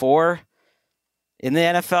 24 in the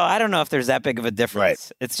NFL. I don't know if there's that big of a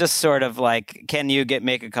difference. Right. It's just sort of like, can you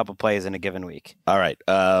make a couple plays in a given week? All right.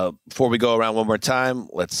 Before we go around one more time,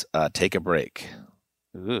 let's take a break.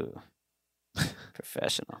 Ooh,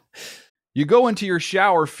 professional. You go into your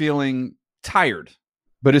shower feeling tired,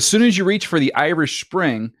 but as soon as you reach for the Irish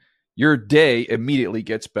Spring, your day immediately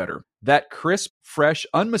gets better. That crisp, fresh,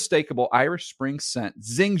 unmistakable Irish Spring scent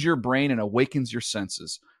zings your brain and awakens your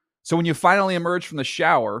senses. So when you finally emerge from the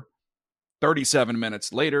shower 37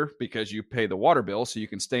 minutes later, because you pay the water bill so you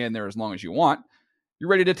can stay in there as long as you want, you're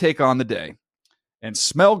ready to take on the day and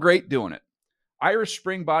smell great doing it. Irish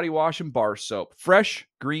Spring Body Wash and Bar Soap. Fresh,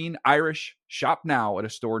 green, Irish. Shop now at a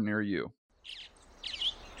store near you.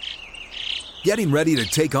 Getting ready to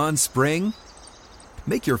take on spring?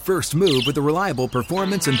 Make your first move with the reliable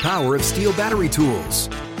performance and power of Steel battery tools.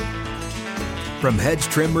 From hedge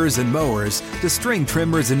trimmers and mowers to string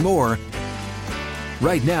trimmers and more,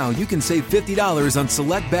 Right now, you can save $50 on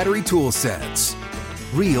select battery tool sets.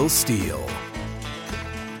 Real STIHL.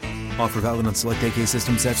 Offer valid on select AK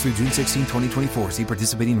system sets through June 16, 2024. See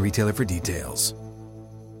participating retailer for details.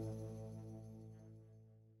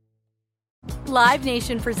 Live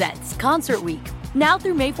Nation presents Concert Week. Now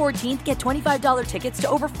through May 14th, get $25 tickets to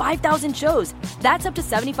over 5,000 shows. That's up to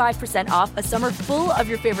 75% off a summer full of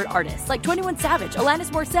your favorite artists like 21 Savage, Alanis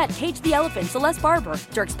Morissette, Cage the Elephant, Celeste Barber,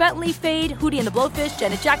 Dierks Bentley, Fade, Hootie and the Blowfish,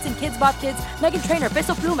 Janet Jackson, Kids Bop Kids, Meghan Trainor,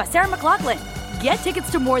 Bissell Pluma, Sarah McLachlan. Get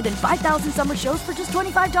tickets to more than 5,000 summer shows for just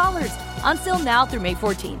 $25. Until now through May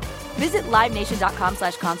 14th. Visit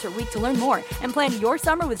LiveNation.com/Concert Week to learn more and plan your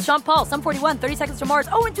summer with Sean Paul, Sum 41, 30 Seconds to Mars,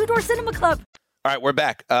 and Two Door Cinema Club. All right, we're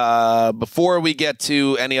back. Before we get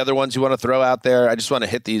to any other ones you want to throw out there, I just want to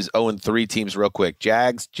hit these 0-3 teams real quick.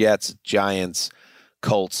 Jags, Jets, Giants,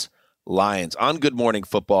 Colts, Lions. On Good Morning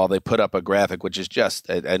Football, they put up a graphic which is just,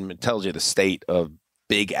 and it tells you the state of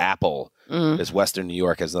Big Apple, because Western New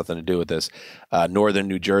York has nothing to do with this. Northern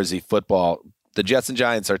New Jersey football. The Jets and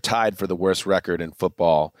Giants are tied for the worst record in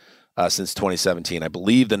football since 2017. I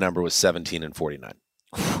believe the number was 17-49.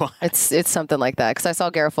 It's something like that, because I saw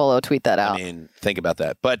Garofalo tweet that out. I mean, think about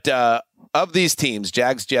that. But of these teams,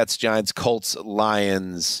 Jags, Jets, Giants, Colts,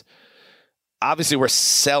 Lions, obviously we're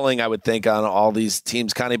selling, I would think, on all these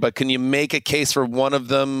teams, Connie, but can you make a case for one of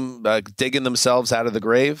them digging themselves out of the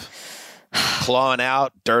grave? Clawing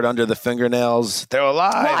out, dirt under the fingernails. They're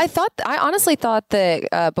alive. Well, I honestly thought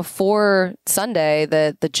that before Sunday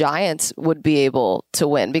that the Giants would be able to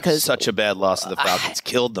win, because such a bad loss to the Falcons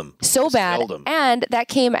killed them. So bad. And that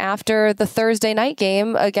came after the Thursday night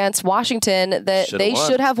game against Washington that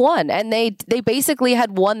should have won. And they basically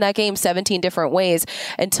had won that game 17 different ways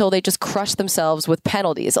until they just crushed themselves with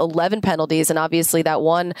penalties, 11 penalties. And obviously that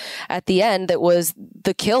one at the end that was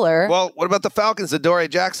the killer. Well, what about the Falcons? Adoree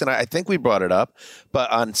Jackson, I think we brought it up,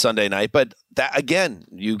 but on Sunday night. But that again,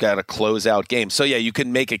 you got a closeout game. So yeah, you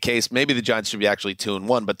can make a case. Maybe the Giants should be actually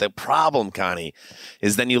 2-1. But the problem, Connie,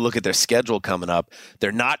 is then you look at their schedule coming up.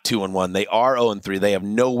 They're not 2-1. They are 0-3. They have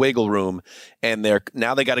no wiggle room, and they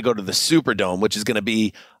got to go to the Superdome, which is going to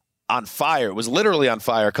be on fire. It was literally on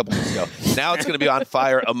fire a couple weeks ago. Now it's going to be on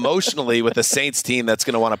fire emotionally with the Saints team that's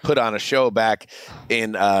going to want to put on a show back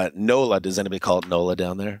in NOLA. Does anybody call it NOLA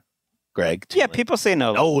down there? Greg? Yeah, people say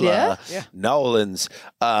NOLA. NOLA. Yeah. Nolans.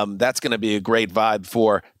 That's going to be a great vibe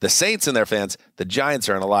for the Saints and their fans. The Giants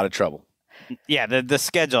are in a lot of trouble. Yeah, the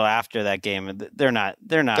schedule after that game, they're not.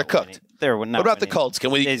 They're cooked. They're not. What about the Colts?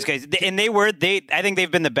 Can we? I think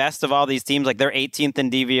they've been the best of all these teams. Like they're 18th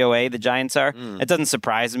in DVOA. The Giants are. It doesn't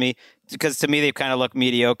surprise me, because to me they kind of look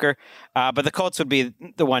mediocre. But the Colts would be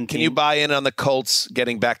the one team. Can you buy in on the Colts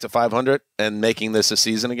getting back to 500 and making this a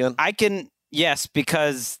season again? I can. Yes,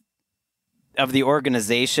 because of the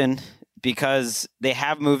organization, because they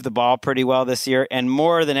have moved the ball pretty well this year, and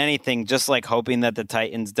more than anything, just like hoping that the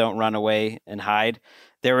Titans don't run away and hide.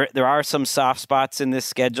 There are some soft spots in this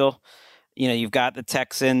schedule. You know, you've got the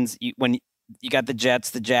Texans, you got the Jets,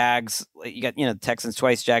 the Jags, you got, Texans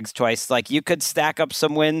twice, Jags twice. Like, you could stack up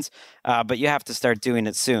some wins, but you have to start doing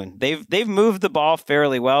it soon. They've moved the ball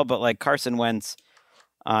fairly well, but like Carson Wentz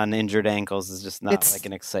on injured ankles is just not like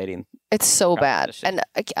an exciting. It's so bad. And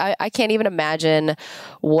I can't even imagine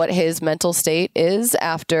what his mental state is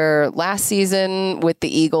after last season with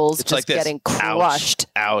the Eagles it's just like getting crushed.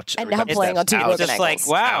 Ouch. And now playing on two broken ankles. It's just like,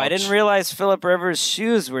 wow, Ouch. I didn't realize Phillip Rivers'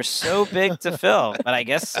 shoes were so big to fill. But I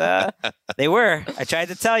guess they were. I tried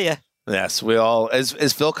to tell you. Yes, we all.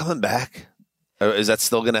 Is Phil coming back? Is that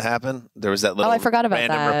still going to happen? There was that little I forgot about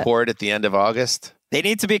random that. report at the end of August. They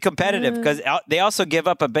need to be competitive, because they also give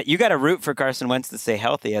up a bet. You got to root for Carson Wentz to stay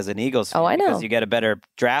healthy as an Eagles fan. Oh, I know. Because you get a better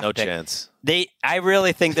draft No pick. chance. I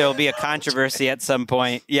really think there will be a controversy at some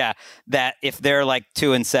point. Yeah, that if they're like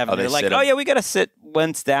 2-7, they're like, oh yeah, we got to sit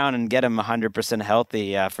Wentz down and get him 100%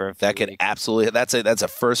 healthy for a few that could weeks. absolutely. That's a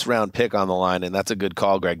first round pick on the line, and that's a good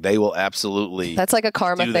call, Greg. They will absolutely. That's like a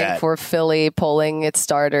karma do thing that. for Philly pulling its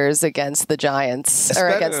starters against the Giants or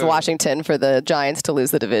against Washington for the Giants to lose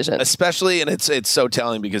the division. Especially, and it's so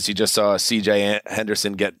telling because you just saw C.J.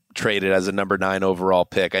 Henderson get traded as a number 9 overall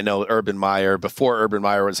pick. I know Urban Meyer, before Urban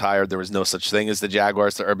Meyer was hired, there was no such thing as the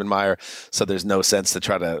Jaguars to Urban Meyer, so there's no sense to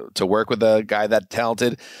try to work with a guy that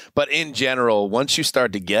talented. But in general, once you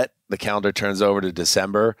start to get the calendar turns over to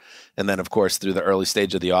December, and then, of course, through the early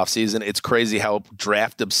stage of the offseason, it's crazy how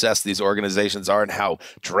draft-obsessed these organizations are and how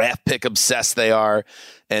draft pick-obsessed they are.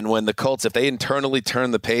 And when the Colts, if they internally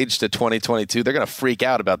turn the page to 2022, they're going to freak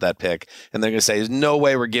out about that pick. And they're going to say, there's no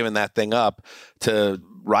way we're giving that thing up to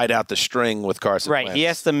ride out the string with Carson Right. Wentz. He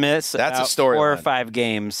has to miss That's a about storyline. 4 or 5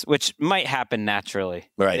 games, which might happen naturally.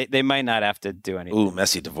 Right. They might not have to do anything. Ooh,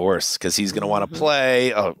 messy divorce because he's going to want to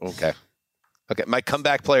play. Oh, okay. Okay, my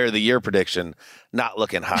comeback player of the year prediction, not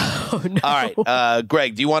looking hot. Oh, no. All right,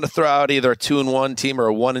 Greg, do you want to throw out either a 2-1 team or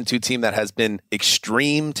a 1-2 team that has been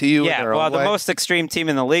extreme to you? Yeah, in their well, own the way? most extreme team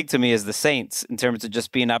in the league to me is the Saints in terms of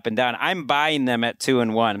just being up and down. I'm buying them at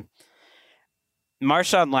 2-1.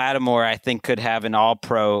 Marshawn Lattimore, I think, could have an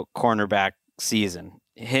all-pro cornerback season.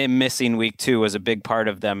 Him missing week 2 was a big part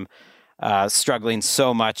of them struggling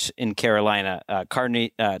so much in Carolina.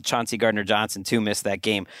 Chauncey Gardner-Johnson, too, missed that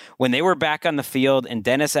game. When they were back on the field and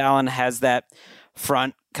Dennis Allen has that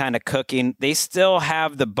front kind of cooking, they still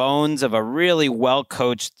have the bones of a really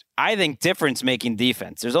well-coached, I think, difference-making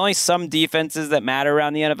defense. There's only some defenses that matter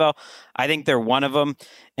around the NFL. I think they're one of them.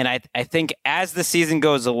 And I think as the season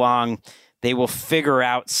goes along, they will figure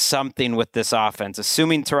out something with this offense.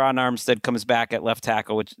 Assuming Teron Armstead comes back at left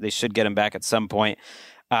tackle, which they should get him back at some point,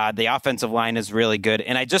 the offensive line is really good.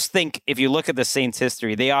 And I just think if you look at the Saints'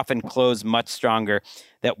 history, they often close much stronger.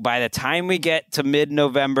 That by the time we get to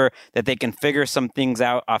mid-November, that they can figure some things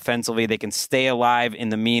out offensively. They can stay alive in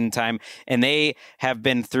the meantime. And they have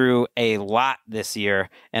been through a lot this year.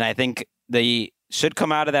 And I think they should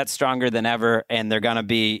come out of that stronger than ever. And they're going to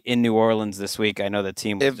be in New Orleans this week. I know the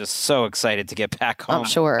team was just so excited to get back home. I'm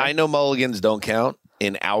sure. I know mulligans don't count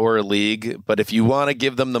in our league, but if you want to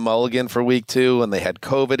give them the mulligan for week 2 and they had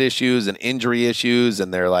COVID issues and injury issues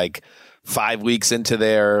and they're like 5 weeks into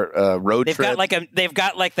their road They've trip. they've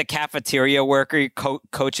got like the cafeteria worker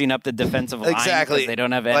coaching up the defensive line. Exactly. They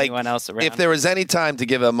don't have Like, anyone else around. If there was any time to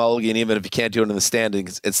give a mulligan, even if you can't do it in the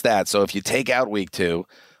standings, it's that. So if you take out week 2,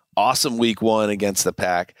 awesome week 1 against the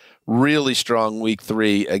Pack, really strong week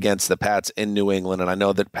 3 against the Pats in New England. And I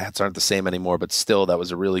know that Pats aren't the same anymore, but still, that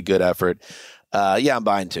was a really good effort. Yeah, I'm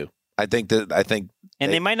buying 2. I think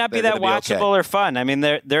they might not be they're that gonna be watchable okay. or fun. I mean,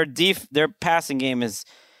 their passing game is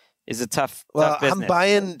a tough business. I'm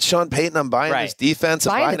buying Sean Payton. I'm buying his defense.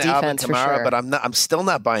 I'm Buying buying the Alvin defense for Kamara, sure. but I'm still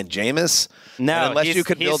not buying Jameis. No, And unless he's, you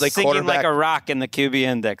could he's build a sinking quarterback like a rock in the QB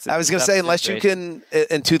index. I was going to say, unless you can,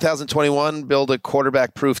 in 2021, build a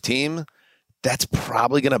quarterback-proof team, that's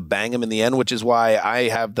probably going to bang them in the end, which is why I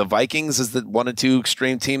have the Vikings as the 1-2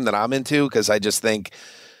 extreme team that I'm into, because I just think,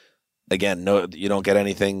 again, no, you don't get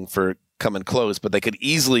anything for coming close, but they could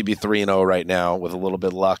easily be 3-0 right now with a little bit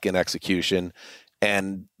of luck and execution.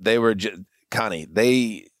 And they were, Connie,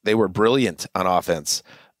 they were brilliant on offense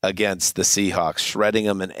against the Seahawks, shredding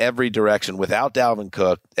them in every direction without Dalvin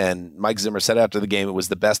Cook. And Mike Zimmer said after the game it was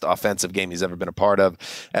the best offensive game he's ever been a part of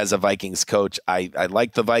as a Vikings coach. I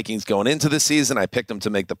liked the Vikings going into the season. I picked them to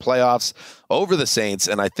make the playoffs over the Saints,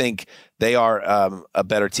 and I think they are a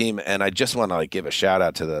better team. And I just want to give a shout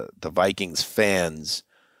out to the Vikings fans.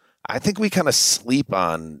 I think we kind of sleep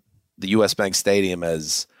on the U.S. Bank Stadium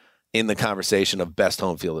as in the conversation of best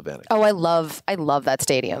home field advantage. Oh, I love that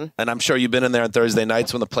stadium. And I'm sure you've been in there on Thursday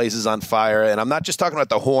nights when the place is on fire. And I'm not just talking about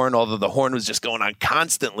the horn, although the horn was just going on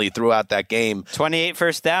constantly throughout that game. 28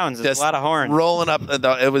 first downs. There's a lot of horns. Rolling up.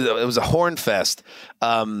 It was a horn fest.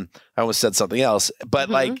 I almost said something else. But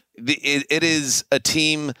it is a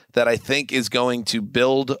team that I think is going to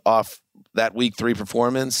build off that week 3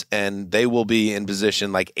 performance, and they will be in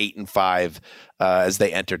position like 8-5 as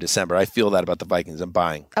they enter December. I feel that about the Vikings. I'm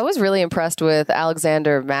buying. I was really impressed with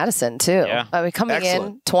Alexander Madison too. Yeah. I mean, coming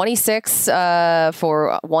Excellent. in 26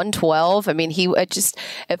 for 112. I mean,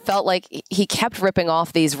 it felt like he kept ripping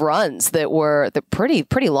off these runs that were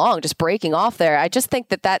pretty long, just breaking off there. I just think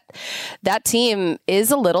that team is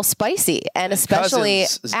a little spicy, and especially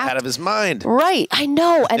Cousins is out of his mind. Right, I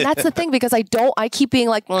know, and that's the thing, because I keep being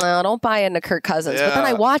like, I don't buy into Kirk Cousins, but then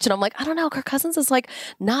I watch and I'm like, I don't know, Kirk Cousins is like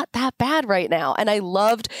not that bad right now. And I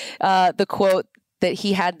loved the quote that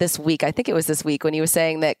he had this week. I think it was this week when he was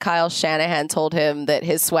saying that Kyle Shanahan told him that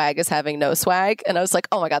his swag is having no swag, and I was like,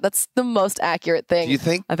 oh my god, that's the most accurate thing Do you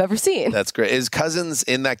think I've ever seen. That's great. Is Cousins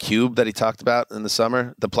in that cube that he talked about in the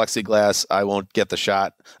summer? The plexiglass, I won't get the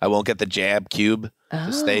shot, I won't get the jab cube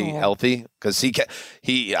to stay healthy? Because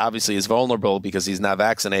he obviously is vulnerable because he's not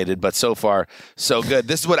vaccinated, but so far, so good.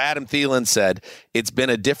 This is what Adam Thielen said. It's been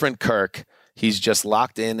a different Kirk. He's just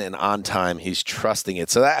locked in and on time. He's trusting it.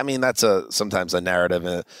 So that's sometimes a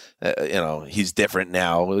narrative. He's different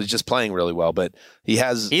now. He's just playing really well, but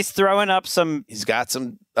he's throwing up some. He's got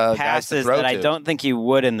some passes guys to throw that to. I don't think he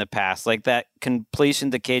would in the past, like that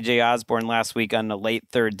completion to KJ Osborne last week on the late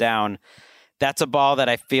third down. That's a ball that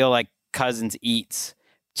I feel like Cousins eats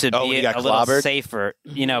to be a little safer,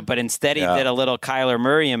 but instead he did a little Kyler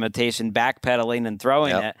Murray imitation, backpedaling and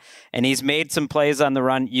throwing it. And he's made some plays on the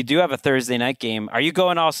run. You do have a Thursday night game. Are you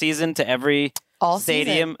going all season to every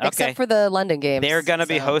stadium? Season, except for the London games. They're going to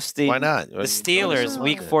be hosting Why not? The Steelers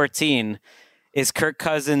week 14. Is Kirk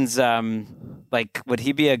Cousins would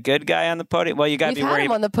he be a good guy on the podium? Well, you got to be worried. We've had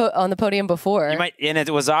him on the podium before. And it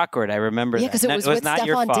was awkward. I remember. Yeah, because it was not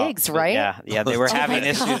your Stephon fault. Diggs, right? Yeah, they were having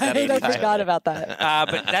issues. I forgot about that.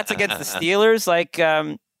 But that's against the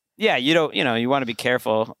Steelers. You want to be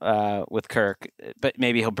careful with Kirk, but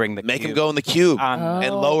maybe he'll bring the make him go in the cube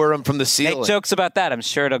and lower him from the ceiling. Make jokes about that. I'm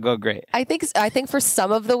sure it'll go great. I think for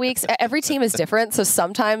some of the weeks, every team is different. So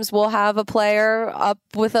sometimes we'll have a player up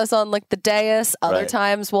with us on the dais. Other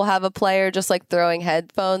times we'll have a player just throwing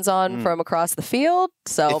headphones on from across the field.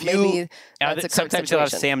 So maybe sometimes you'll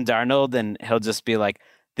have Sam Darnold and he'll just be like,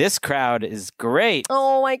 this crowd is great.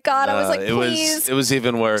 Oh my God. I was like, please. It was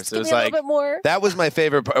even worse. It was a little bit more. That was my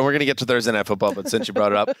favorite part. We're going to get to Thursday Night Football, but since you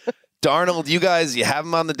brought it up, Darnold, you guys, you have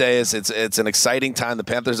him on the dais. It's an exciting time. The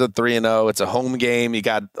Panthers are 3-0. It's a home game. You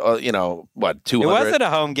got, 200. It wasn't a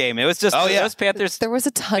home game. It was just those Panthers. There was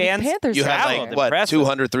a ton of Panthers. You had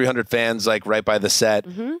 200, 300 fans right by the set.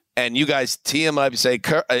 Mm-hmm. And you guys tee him up.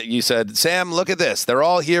 You said, Sam, look at this. They're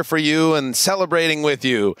all here for you and celebrating with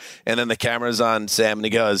you. And then the camera's on Sam and he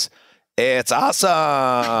goes, it's awesome.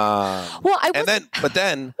 Well, and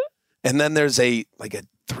then there's a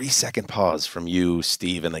 3-second pause from you,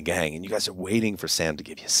 Steve, and the gang, and you guys are waiting for Sam to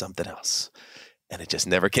give you something else. And it just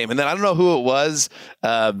never came. And then I don't know who it was,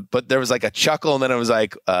 but there was a chuckle, and then it was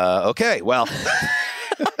okay, well.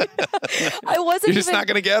 You're just not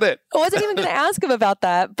going to get it. I wasn't even going to ask him about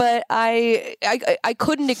that, but I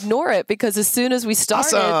couldn't ignore it because as soon as we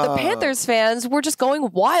started, the Panthers fans were just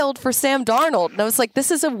going wild for Sam Darnold. And I was like,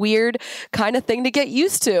 this is a weird kind of thing to get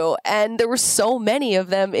used to. And there were so many of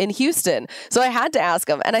them in Houston. So I had to ask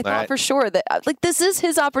him. And I thought for sure that this is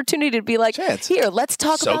his opportunity to be here, let's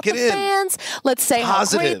talk about the fans. Let's say how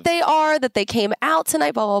great they are, that they came out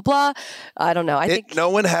tonight, blah, blah, blah. I don't know. I think no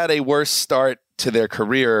one had a worse start to their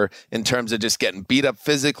career in terms of just getting beat up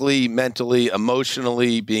physically, mentally,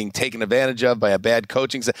 emotionally, being taken advantage of by a bad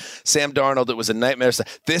coaching. Sam Darnold, it was a nightmare.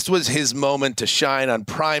 This was his moment to shine on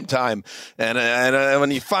prime time. And when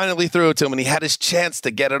he finally threw it to him and he had his chance to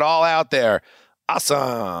get it all out there,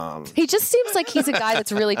 awesome. He just seems like he's a guy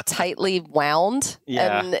that's really tightly wound.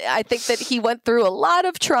 Yeah. And I think that he went through a lot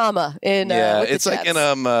of trauma in it's the like in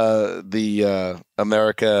the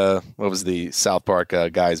America, what was the South Park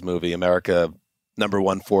guys movie, America Number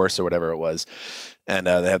One Force or whatever it was. And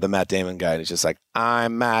they have the Matt Damon guy, and he's just like,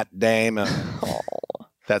 I'm Matt Damon.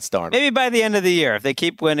 That's Darnold. Maybe by the end of the year, if they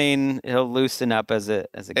keep winning, he'll loosen up as a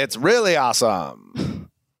It's really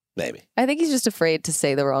awesome. Maybe. I think he's just afraid to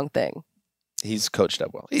say the wrong thing. He's coached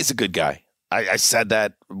up well. He's a good guy. I said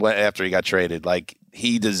that after he got traded.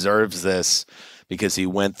 He deserves this because he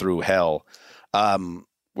went through hell.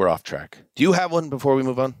 We're off track. Do you have one before we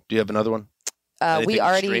move on? Do you have another one? We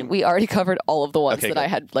already covered all of the ones that I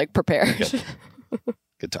had prepared.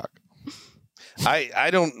 Good talk. I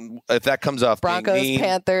don't. If that comes off Broncos, being mean,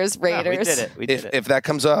 Panthers, Raiders. No, we did it. If that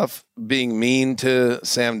comes off being mean to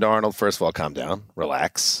Sam Darnold, first of all, calm down,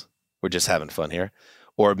 relax. We're just having fun here.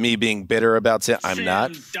 Or me being bitter about Sam, I'm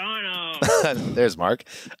not. There's Mark.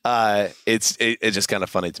 It's just kind of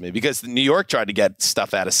funny to me because New York tried to get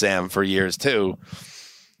stuff out of Sam for years too.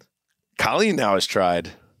 Colleen now has tried.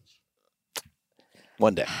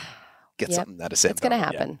 One day, get something out of Sam. It's going to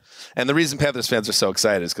happen. Yeah. And the reason Panthers fans are so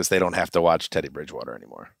excited is because they don't have to watch Teddy Bridgewater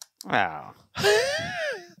anymore. Wow.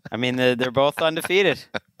 I mean, they're both undefeated.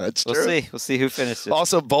 That's true. We'll see who finishes.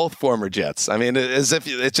 Also, both former Jets. I mean, as if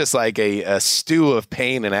it's just like a stew of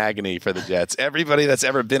pain and agony for the Jets. Everybody that's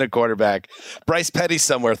ever been a quarterback. Bryce Petty's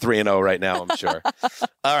somewhere 3-0 right now, I'm sure.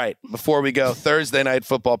 All right, before we go, Thursday Night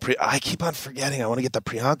Football. I keep on forgetting. I want to get the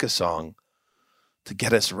Priyanka song to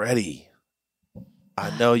get us ready.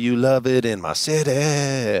 I know you love it in my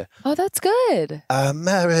city. Oh, that's good. I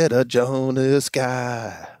married a Jonas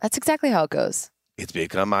guy. That's exactly how it goes. It's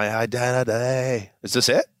become my identity. Is this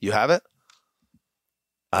it? You have it?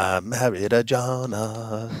 I married a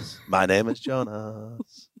Jonas. My name is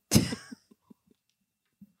Jonas.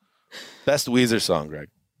 Best Weezer song, Greg.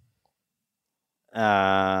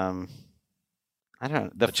 I don't know.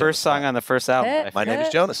 The first song on the first album. My name is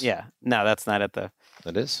Jonas. Yeah. No, that's not it, though.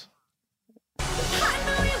 It is.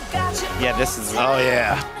 Yeah, this is. Oh,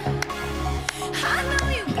 yeah.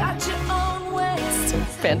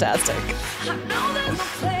 Fantastic.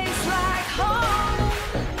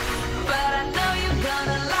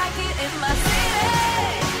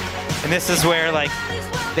 And this is where,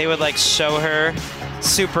 they would, show her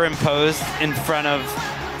superimposed in front of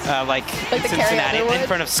like Cincinnati, in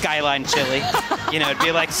front of Skyline Chili. It'd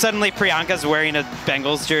be like suddenly Priyanka's wearing a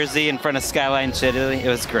Bengals jersey in front of Skyline Chili. It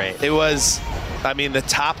was great. It was, the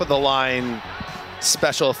top of the line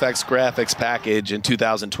special effects graphics package in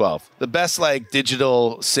 2012. The best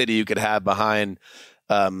digital city you could have behind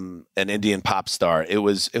an Indian pop star. It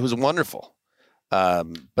was wonderful,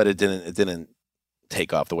 but it didn't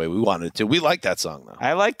take off the way we wanted it to. We liked that song though.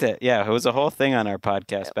 I liked it. Yeah, it was a whole thing on our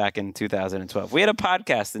podcast back in 2012. We had a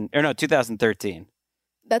podcast 2013.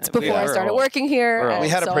 That's before I started working here. We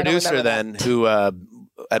had a producer then who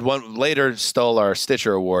at one later stole our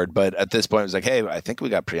Stitcher Award, but at this point it was like, hey, I think we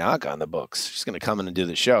got Priyanka on the books. She's going to come in and do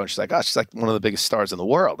the show. And she's like, oh, she's like one of the biggest stars in the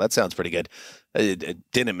world. That sounds pretty good. It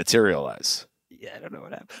didn't materialize. Yeah, I don't know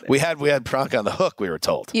what happened there. We had Priyanka on the hook, we were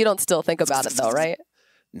told. You don't still think about it though, right?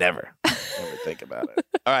 Never think about it.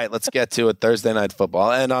 All right, let's get to it. Thursday Night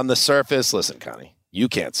Football. And on the surface, listen, Connie, you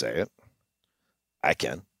can't say it. I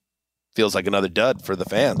can. Feels like another dud for the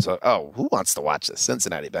fans. Oh, who wants to watch the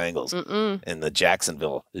Cincinnati Bengals and the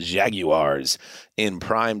Jacksonville Jaguars in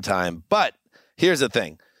prime time? But here's the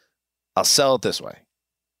thing. I'll sell it this way.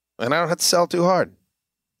 And I don't have to sell it too hard.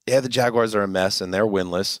 Yeah, the Jaguars are a mess and they're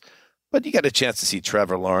winless. But you got a chance to see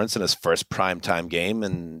Trevor Lawrence in his first primetime game.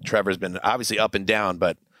 And Trevor's been obviously up and down,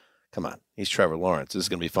 but come on. He's Trevor Lawrence. This is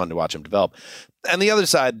going to be fun to watch him develop. And the other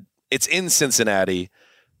side, it's in Cincinnati.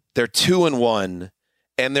 They're 2-1.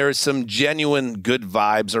 And there is some genuine good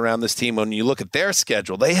vibes around this team. When you look at their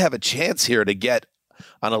schedule, they have a chance here to get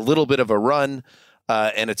on a little bit of a run.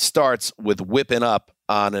 And it starts with whipping up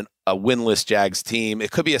on a winless Jags team.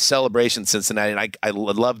 It could be a celebration, Cincinnati. And I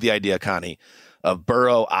love the idea, Connie, of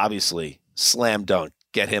Burrow, obviously, slam dunk,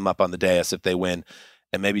 get him up on the dais if they win.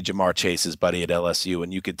 And maybe Jamar Chase's buddy at LSU.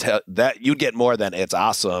 And you could tell that you'd get more than it's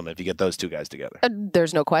awesome if you get those two guys together.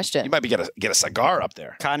 There's no question. You might get a cigar up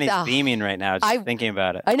there. Connie's beaming right now, just thinking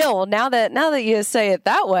about it. I know. Well, now that you say it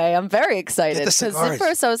that way, I'm very excited. Because at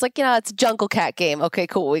first I was like, it's a Jungle Cat game. Okay,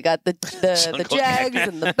 cool. We got the Jags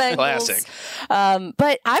and the Bengals. Classic.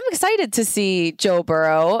 But I'm excited to see Joe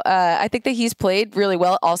Burrow. I think that he's played really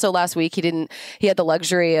well. Also, last week he had the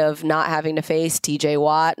luxury of not having to face T.J.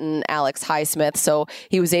 Watt and Alex Highsmith. So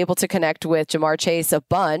he was able to connect with Jamar Chase a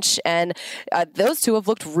bunch, and those two have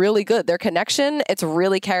looked really good. Their connection, it's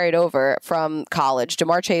really carried over from college.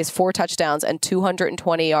 Jamar Chase, 4 touchdowns and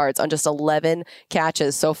 220 yards on just 11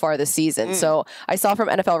 catches so far this season. So I saw from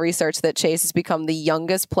NFL research that Chase has become the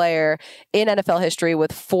youngest player in NFL history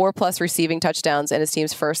with 4+ receiving touchdowns in his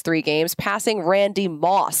team's first 3 games, passing Randy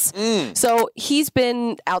Moss. So he's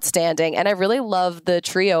been outstanding, and I really love the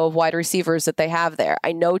trio of wide receivers that they have there.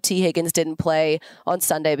 I know T. Higgins didn't play on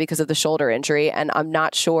Sunday because of the shoulder injury, and I'm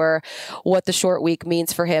not sure what the short week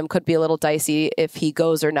means for him. Could be a little dicey if he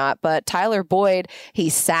goes or not, but Tyler Boyd,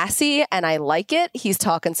 he's sassy and I like it. He's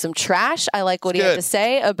talking some trash. I like what he had to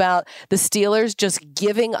say about the Steelers just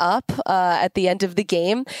giving up at the end of the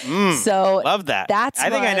game. So love that. I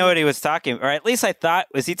think I know what he was talking, or at least I thought,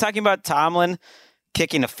 was he talking about Tomlin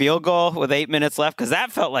kicking a field goal with 8 minutes left? Because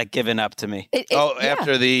that felt like giving up to me.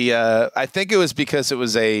 After the I think it was because it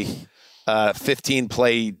was a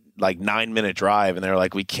 15-play, 9-minute drive, and they're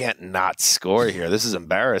like, we can't not score here. This is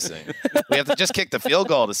embarrassing. We have to just kick the field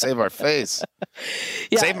goal to save our face.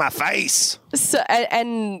 Save my face. So,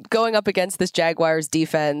 and going up against this Jaguars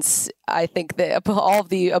defense, I think that all of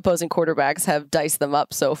the opposing quarterbacks have diced them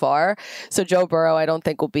up so far. So Joe Burrow, I don't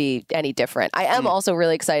think will be any different. I am also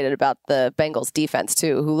really excited about the Bengals defense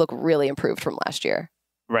too, who look really improved from last year.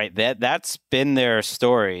 Right, that's been their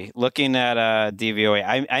story. Looking at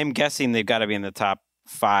DVOA, I'm guessing they've got to be in the top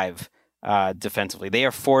 5 defensively. They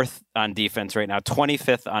are 4th on defense right now,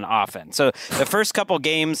 25th on offense. So the first couple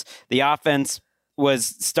games, the offense was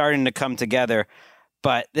starting to come together.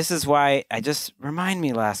 But this is why I just remind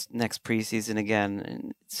me next preseason again.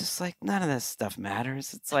 And it's just like none of this stuff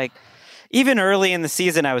matters. It's like even early in the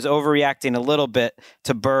season, I was overreacting a little bit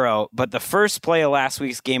to Burrow. But the first play of last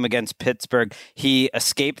week's game against Pittsburgh, he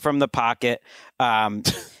escaped from the pocket in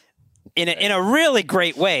a really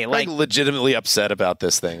great way. Like legitimately upset about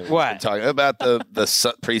this thing. What? Talking about the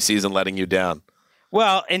preseason letting you down.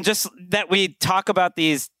 Well, and just that we talk about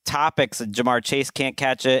these topics, and Jamar Chase can't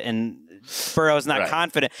catch it, and Burrow's not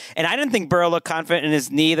confident. And I didn't think Burrow looked confident in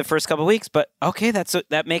his knee the first couple of weeks, but okay,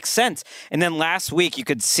 that makes sense. And then last week, you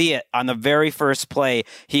could see it on the very first play.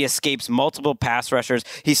 He escapes multiple pass rushers.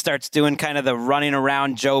 He starts doing kind of the running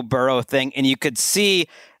around Joe Burrow thing, and you could see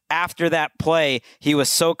after that play, he was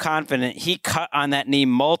so confident. He cut on that knee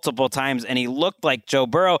multiple times, and he looked like Joe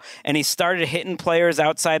Burrow, and he started hitting players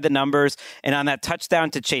outside the numbers. And on that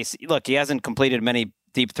touchdown to Chase, look, he hasn't completed many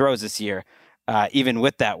deep throws this year, even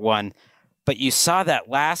with that one. But you saw that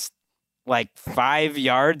last 5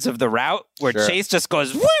 yards of the route where Chase just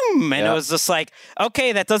goes whoom, and it was just like,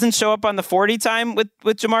 okay, that doesn't show up on the 40 time with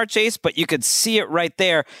Jamar Chase, but you could see it right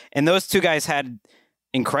there. And those two guys had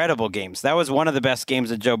incredible games. That was one of the best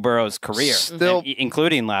games of Joe Burrow's career,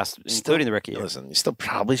 including the rookie year. Listen, you still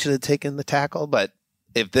probably should have taken the tackle, but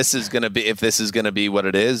if this is going to be what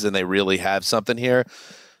it is, and they really have something here,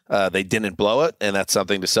 they didn't blow it, and that's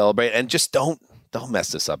something to celebrate. And just don't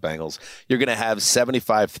mess this up, Bengals. You're going to have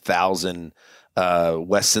 75,000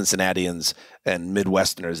 West Cincinnatians and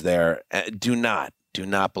Midwesterners there. Do not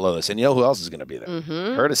blow this. And you know who else is going to be there?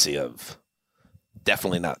 Mm-hmm. Courtesy of,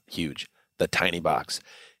 definitely not huge, the Tiny Box.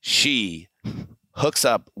 She hooks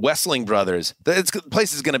up Wessling Brothers. The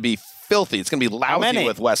place is going to be filthy. It's going to be lousy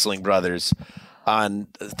with Wessling Brothers on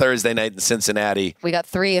Thursday night in Cincinnati. We got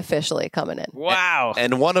 3 officially coming in. Wow.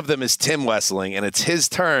 And one of them is Tim Wessling, and it's his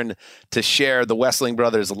turn to share the Wessling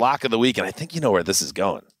Brothers lock of the week, and I think you know where this is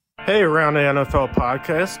going. Hey, Around the NFL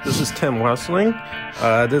podcast. This is Tim Wessling.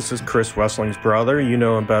 This is Chris Wessling's brother. You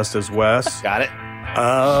know him best as Wes. Got it.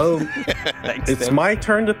 It's my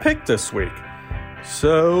turn to pick this week.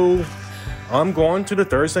 So I'm going to the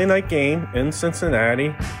Thursday night game in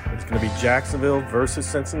Cincinnati. It's going to be Jacksonville versus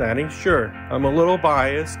Cincinnati. Sure, I'm a little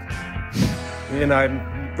biased, and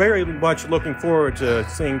I'm very much looking forward to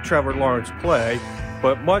seeing Trevor Lawrence play,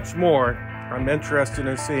 but much more, I'm interested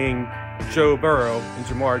in seeing Joe Burrow and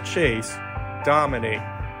Jamar Chase dominate,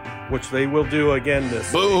 which they will do again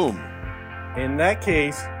this Boom. week. In that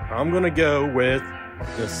case, I'm going to go with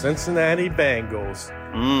the Cincinnati Bengals.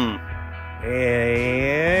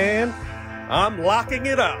 And I'm locking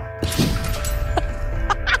it up.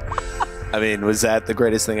 I mean, was that the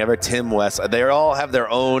greatest thing ever? Tim West. They all have their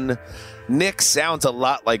own. Nick sounds a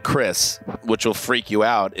lot like Chris, which will freak you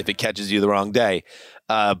out if it catches you the wrong day.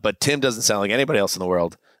 But Tim doesn't sound like anybody else in the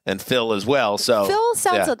world, and Phil as well. So Phil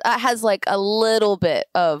sounds has a little bit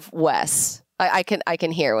of Wes. I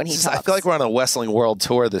can hear when he talks. I feel like we're on a Wessling World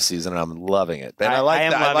Tour this season, and I'm loving it. And I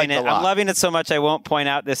am loving it. I'm loving it so much. I won't point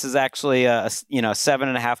out this is actually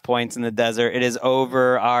 7.5 points in the desert. It is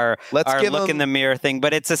over our look in the mirror thing,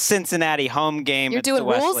 but it's a Cincinnati home game. You're doing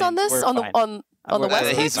rules on this on the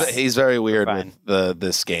West Coast? He's very weird with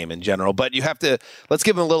this game in general. But you have to let's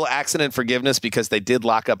give him a little accident forgiveness because they did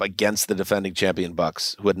lock up against the defending champion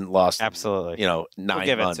Bucks, who hadn't lost 9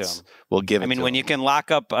 months. We'll give it to him. I mean, when you can lock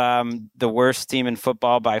up the worst team in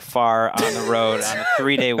football by far on the road on a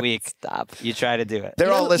 3-day week, you try to do it.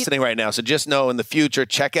 They're all listening right now, so just know in the future,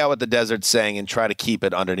 check out what the Desert's saying and try to keep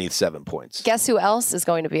it underneath 7 points. Guess who else is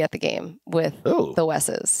going to be at the game with the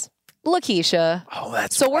Wesses? Lakeisha. Oh,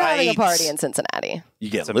 that's so we're having a party in Cincinnati. You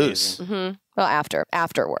get loose. Mm-hmm. Well,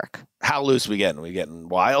 after work. How loose we getting? We getting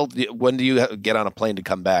wild? When do you get on a plane to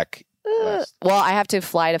come back? Well, I have to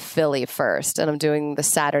fly to Philly first, and I'm doing the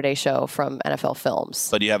Saturday show from NFL Films.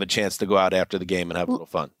 But you have a chance to go out after the game and have a little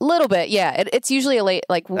fun. A little bit, yeah. It's usually a late,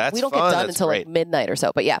 we don't get done until midnight or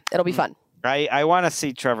so. But yeah, it'll be fun. I want to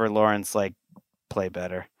see Trevor Lawrence play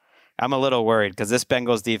better. I'm a little worried because this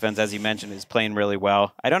Bengals defense, as you mentioned, is playing really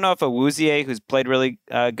well. I don't know if Awuzie, who's played really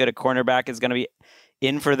good at cornerback, is going to be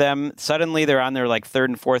in for them. Suddenly, they're on their third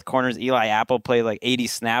and fourth corners. Eli Apple played 80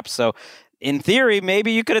 snaps. So, in theory,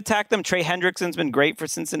 maybe you could attack them. Trey Hendrickson's been great for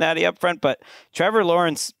Cincinnati up front, but Trevor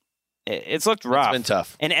Lawrence, it's looked rough. It's been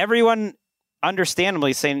tough. And everyone,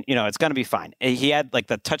 understandably, saying, it's going to be fine. He had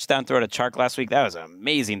the touchdown throw to Chark last week. That was an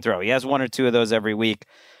amazing throw. He has 1 or 2 of those every week.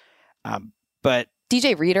 But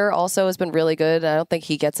DJ Reader also has been really good. I don't think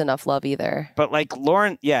he gets enough love either. But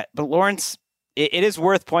Lawrence, it is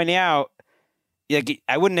worth pointing out,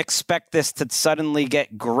 I wouldn't expect this to suddenly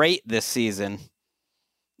get great this season.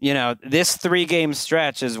 This 3-game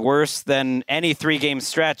stretch is worse than any 3-game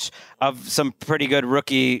stretch of some pretty good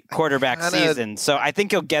rookie quarterback season. So I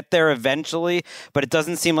think he'll get there eventually, but it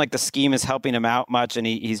doesn't seem like the scheme is helping him out much, and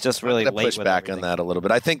he's just really late push back on that a little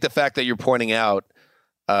bit. I think the fact that you're pointing out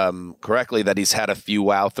correctly that he's had a few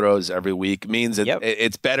wow throws every week means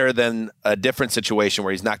it's better than a different situation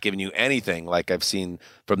where he's not giving you anything like I've seen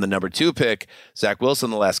from the number 2 pick, Zach Wilson,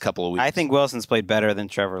 the last couple of weeks. I think Wilson's played better than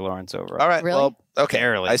Trevor Lawrence overall. All right. Really? Well, okay.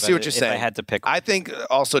 Barely, I see what you're saying. If I had to pick one. I think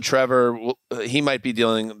also Trevor, he might be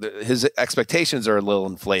his expectations are a little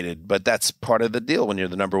inflated, but that's part of the deal when you're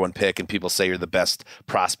the number 1 pick and people say you're the best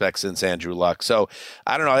prospect since Andrew Luck. So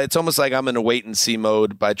I don't know. It's almost like I'm in a wait and see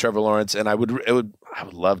mode by Trevor Lawrence, and I would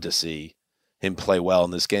love to see him play well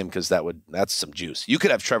in this game because that's some juice. You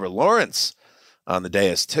could have Trevor Lawrence on the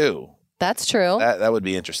dais too. That's true. That would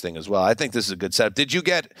be interesting as well. I think this is a good setup. Did you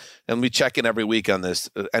get, and we check in every week on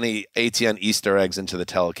this, any ATN Easter eggs into the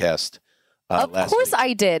telecast Of last course week.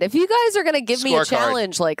 I did. If you guys are going to give me a Scorecard.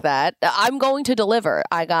 challenge like that, I'm going to deliver.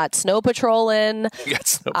 I got Snow Patrol in. You got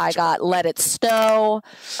snow I patrol. got Let It Snow.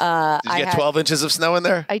 Did you get 12 inches of snow in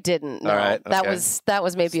there? I didn't. No. All right, That okay.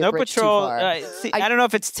 was maybe Snow a bridge Patrol. too far. I don't know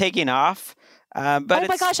if it's taking off. But oh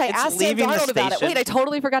my gosh, I asked Sam Darnold about it. Wait, I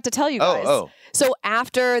totally forgot to tell you guys. Oh. So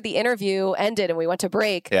after the interview ended and we went to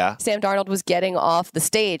break, Yeah. Sam Darnold was getting off the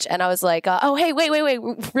stage. And I was like, oh, hey, wait,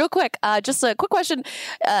 real quick. Just a quick question.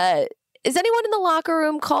 Is anyone in the locker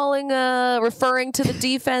room referring to the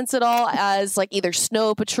defense at all as like either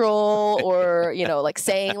Snow Patrol or, like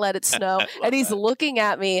saying let it snow? And he's looking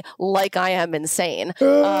at me like I am insane,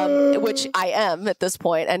 which I am at this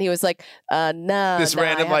point. And he was like, no. This no,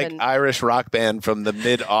 random I haven't- Irish rock band from the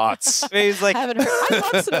mid-aughts. He's like, haven't heard. I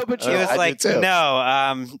love Snow Patrol. he was I do like, too.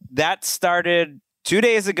 no, that started 2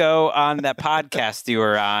 days ago on that podcast you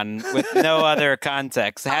were on with no other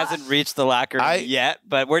context. It hasn't reached the locker room yet,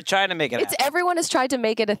 but we're trying to make it happen. Everyone has tried to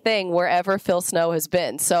make it a thing wherever Phil Snow has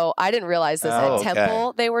been. So I didn't realize this Oh, at okay.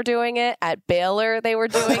 Temple they were doing it, at Baylor they were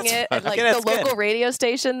doing it, and like Okay, the that's local good. radio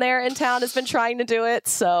station there in town has been trying to do it.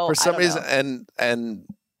 So For some I don't reason, know. and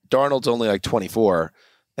Darnold's only like 24,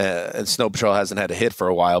 and Snow Patrol hasn't had a hit for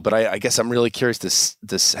a while. But I guess I'm really curious.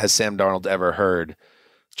 Has Sam Darnold ever heard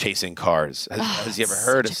 "Chasing Cars"? Has he ever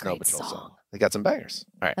heard a such a Snow great Patrol song? song. They got some bangers.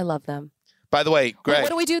 All right. I love them. By the way, Greg. What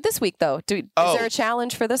do we do this week though? Is there a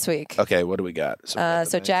challenge for this week? Okay, what do we got?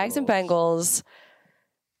 So Jags and Bengals,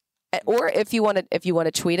 or if you want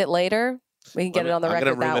to tweet it later, we can get it on the I'm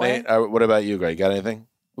record gonna that way. ruminate. What about you, Greg? Got anything?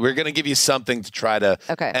 We're going to give you something to try to.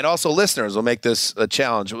 Okay. And also, listeners will make this a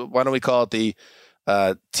challenge. Why don't we call it the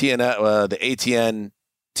ATN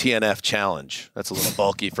TNF challenge? That's a little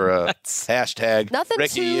bulky for a hashtag. Nothing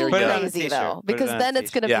Ricky, too you're Put it good. on a crazy t-shirt. though, Put it because on a then it's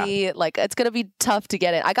t-shirt. gonna be like it's gonna be tough to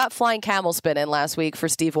get it. I got Flying Camel Spin in last week for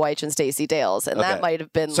Steve Weich and Stacey Dales, and that Okay. might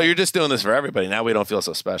have been. So you're just doing this for everybody. Now we don't feel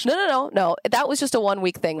so special. No. That was just a 1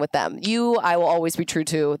 week thing with them. I will always be true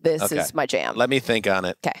to. This Okay. is my jam. Let me think on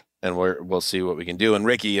it. Okay. And we'll see what we can do. And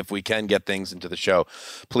Ricky, if we can get things into the show,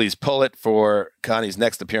 please pull it for Connie's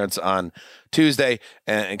next appearance on Tuesday.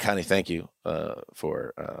 And Connie, thank you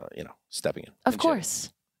for stepping in. Of and sharing.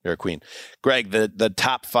 course. You're a queen. Greg, the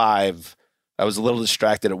top five. I was a little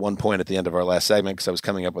distracted at one point at the end of our last segment because I was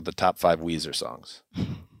coming up with the top 5 Weezer songs.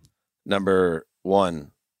 Number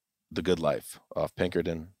 1, The Good Life off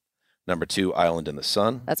Pinkerton. Number 2, Island in the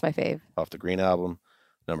Sun That's my fave. off the Green Album.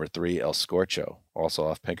 Number 3, El Scorcho, also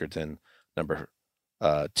off Pinkerton. Number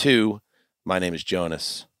 2, My Name is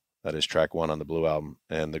Jonas. That is track 1 on the Blue Album.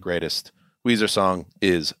 And the greatest Weezer song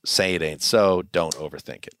is Say It Ain't So, Don't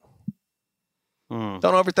Overthink It. Don't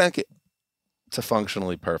overthink it. It's a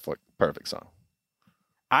functionally perfect song.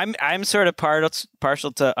 I'm sort of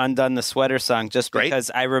partial to Undone the Sweater song just Great. because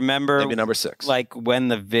I remember Maybe number 6. like when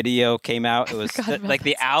the video came out, it was forgot about like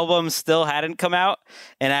the that album still hadn't come out,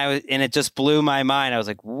 and it just blew my mind. I was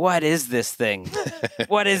like, "What is this thing?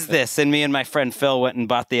 What is this?" And me and my friend Phil went and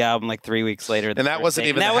bought the album like 3 weeks later. And that wasn't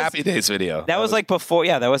even the Happy Days video. That was like before.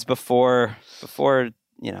 Yeah, that was before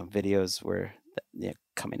videos were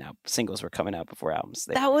coming out. Singles were coming out before albums.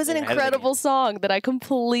 That was an they were editing incredible song that I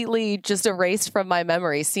completely just erased from my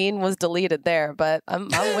memory. Scene was deleted there, but I'm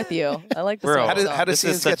with you. I like the Bro, song. How does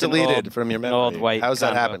This scenes is get such an deleted old- from your an memory? old white How's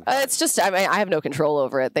that combo. happen? It's just I have no control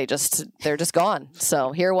over it. They're just gone.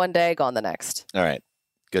 So here one day, gone the next. All right.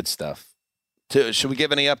 Good stuff. Should we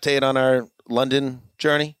give any update on our London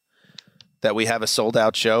journey? That we have a sold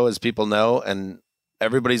out show, as people know, and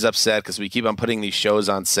everybody's upset because we keep on putting these shows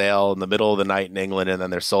on sale in the middle of the night in England, and then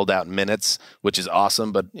they're sold out in minutes, which is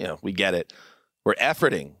awesome, but we get it. We're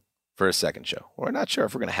efforting for a second show. We're not sure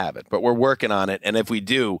if we're going to have it, but we're working on it, and if we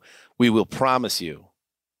do, we will promise you.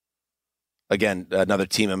 Again, another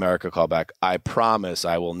Team America callback. I promise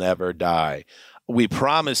I will never die. We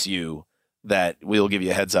promise you that we'll give you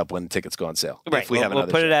a heads up when tickets go on sale. Right. If we have we'll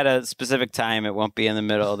another put show. it at a specific time. It won't be in the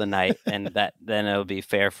middle of the night, and then it'll be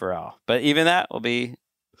fair for all. But even that will be,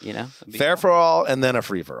 it'll be Fair for all, and then a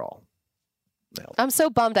free for all. I'm so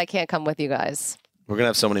bummed I can't come with you guys. We're going to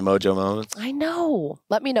have so many mojo moments. I know.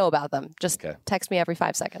 Let me know about them. Just Okay. text me every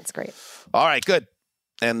 5 seconds. Great. All right, good.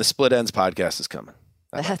 And the Split Ends podcast is coming.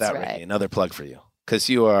 How about That's that, right. Ricky? Another plug for you. Because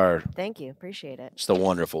you are Thank you. Appreciate it. just a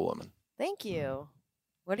wonderful woman. Thank you.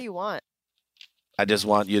 What do you want? I just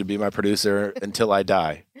want you to be my producer until I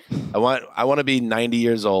die. I want to be 90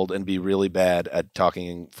 years old and be really bad at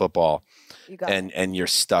talking football. You got it. And you're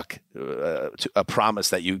stuck to a promise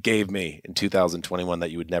that you gave me in 2021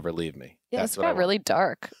 that you would never leave me. Yeah, That's it's what I got want. really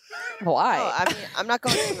dark. Why? Oh, I mean, I'm not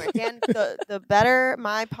going anywhere. Dan, the better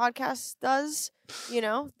my podcast does,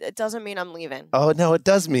 it doesn't mean I'm leaving. Oh, no, it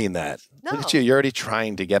does mean that. No. Look at you. You're already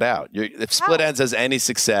trying to get out. If Split How? Ends has any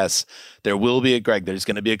success, there will be there's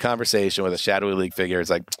going to be a conversation with a Shadowy League figure. It's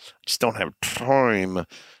like, I just don't have time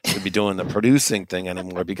to be doing the producing thing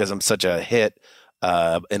anymore because I'm such a hit.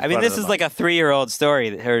 This is like a 3-year-old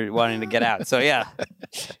story that her wanting to get out. So yeah,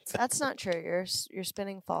 That's not true. You're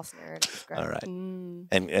spinning false narratives, Greg. All right.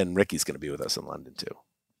 And Ricky's going to be with us in London too.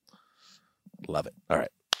 Love it. All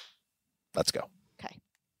right. Let's go. Okay.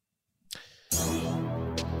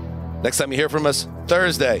 Next time you hear from us,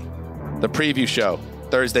 Thursday, the preview show.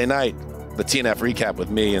 Thursday night, the TNF recap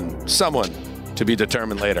with me and someone to be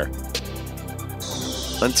determined later.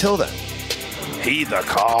 Until then, heed the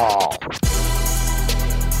call.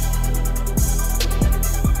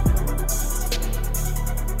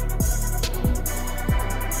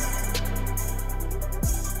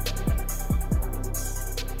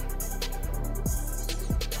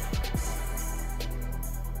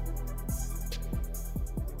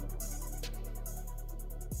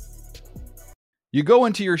 You go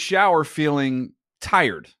into your shower feeling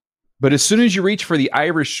tired, but as soon as you reach for the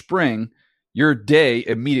Irish Spring, your day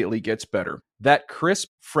immediately gets better. That crisp,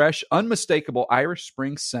 fresh, unmistakable Irish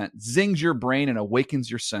Spring scent zings your brain and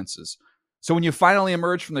awakens your senses. So when you finally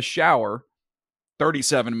emerge from the shower,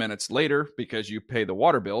 37 minutes later, because you pay the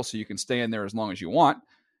water bill so you can stay in there as long as you want,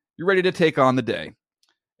 you're ready to take on the day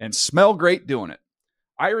and smell great doing it.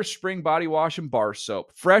 Irish Spring Body Wash and Bar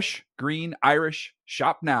Soap. Fresh, green, Irish.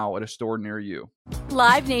 Shop now at a store near you.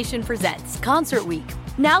 Live Nation presents Concert Week.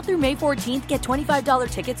 Now through May 14th, get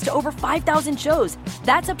 $25 tickets to over 5,000 shows.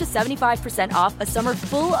 That's up to 75% off a summer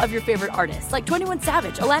full of your favorite artists like 21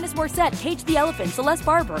 Savage, Alanis Morissette, Cage the Elephant, Celeste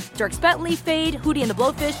Barber, Dierks Bentley, Fade, Hootie and the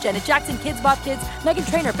Blowfish, Janet Jackson, Kids Bop Kids, Meghan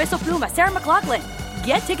Trainor, Peso Pluma, Sarah McLachlan.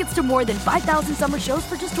 Get tickets to more than 5,000 summer shows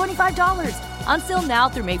for just $25. Until now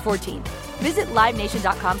through May 14th. Visit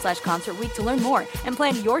LiveNation.com/Concert Week to learn more and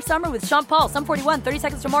plan your summer with Sean Paul, Sum 41, 30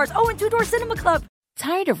 Seconds to Mars, and Two Door Cinema Club.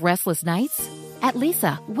 Tired of restless nights? At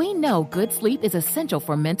Leesa, we know good sleep is essential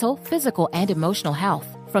for mental, physical, and emotional health.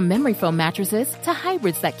 From memory foam mattresses to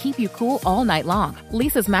hybrids that keep you cool all night long,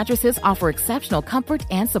 Leesa's mattresses offer exceptional comfort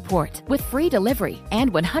and support with free delivery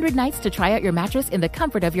and 100 nights to try out your mattress in the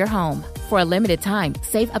comfort of your home. For a limited time,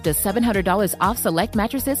 save up to $700 off select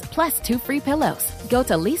mattresses plus 2 free pillows. Go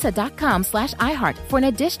to Leesa.com/iHeart for an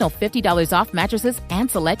additional $50 off mattresses and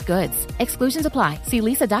select goods. Exclusions apply. See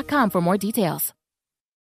Leesa.com for more details.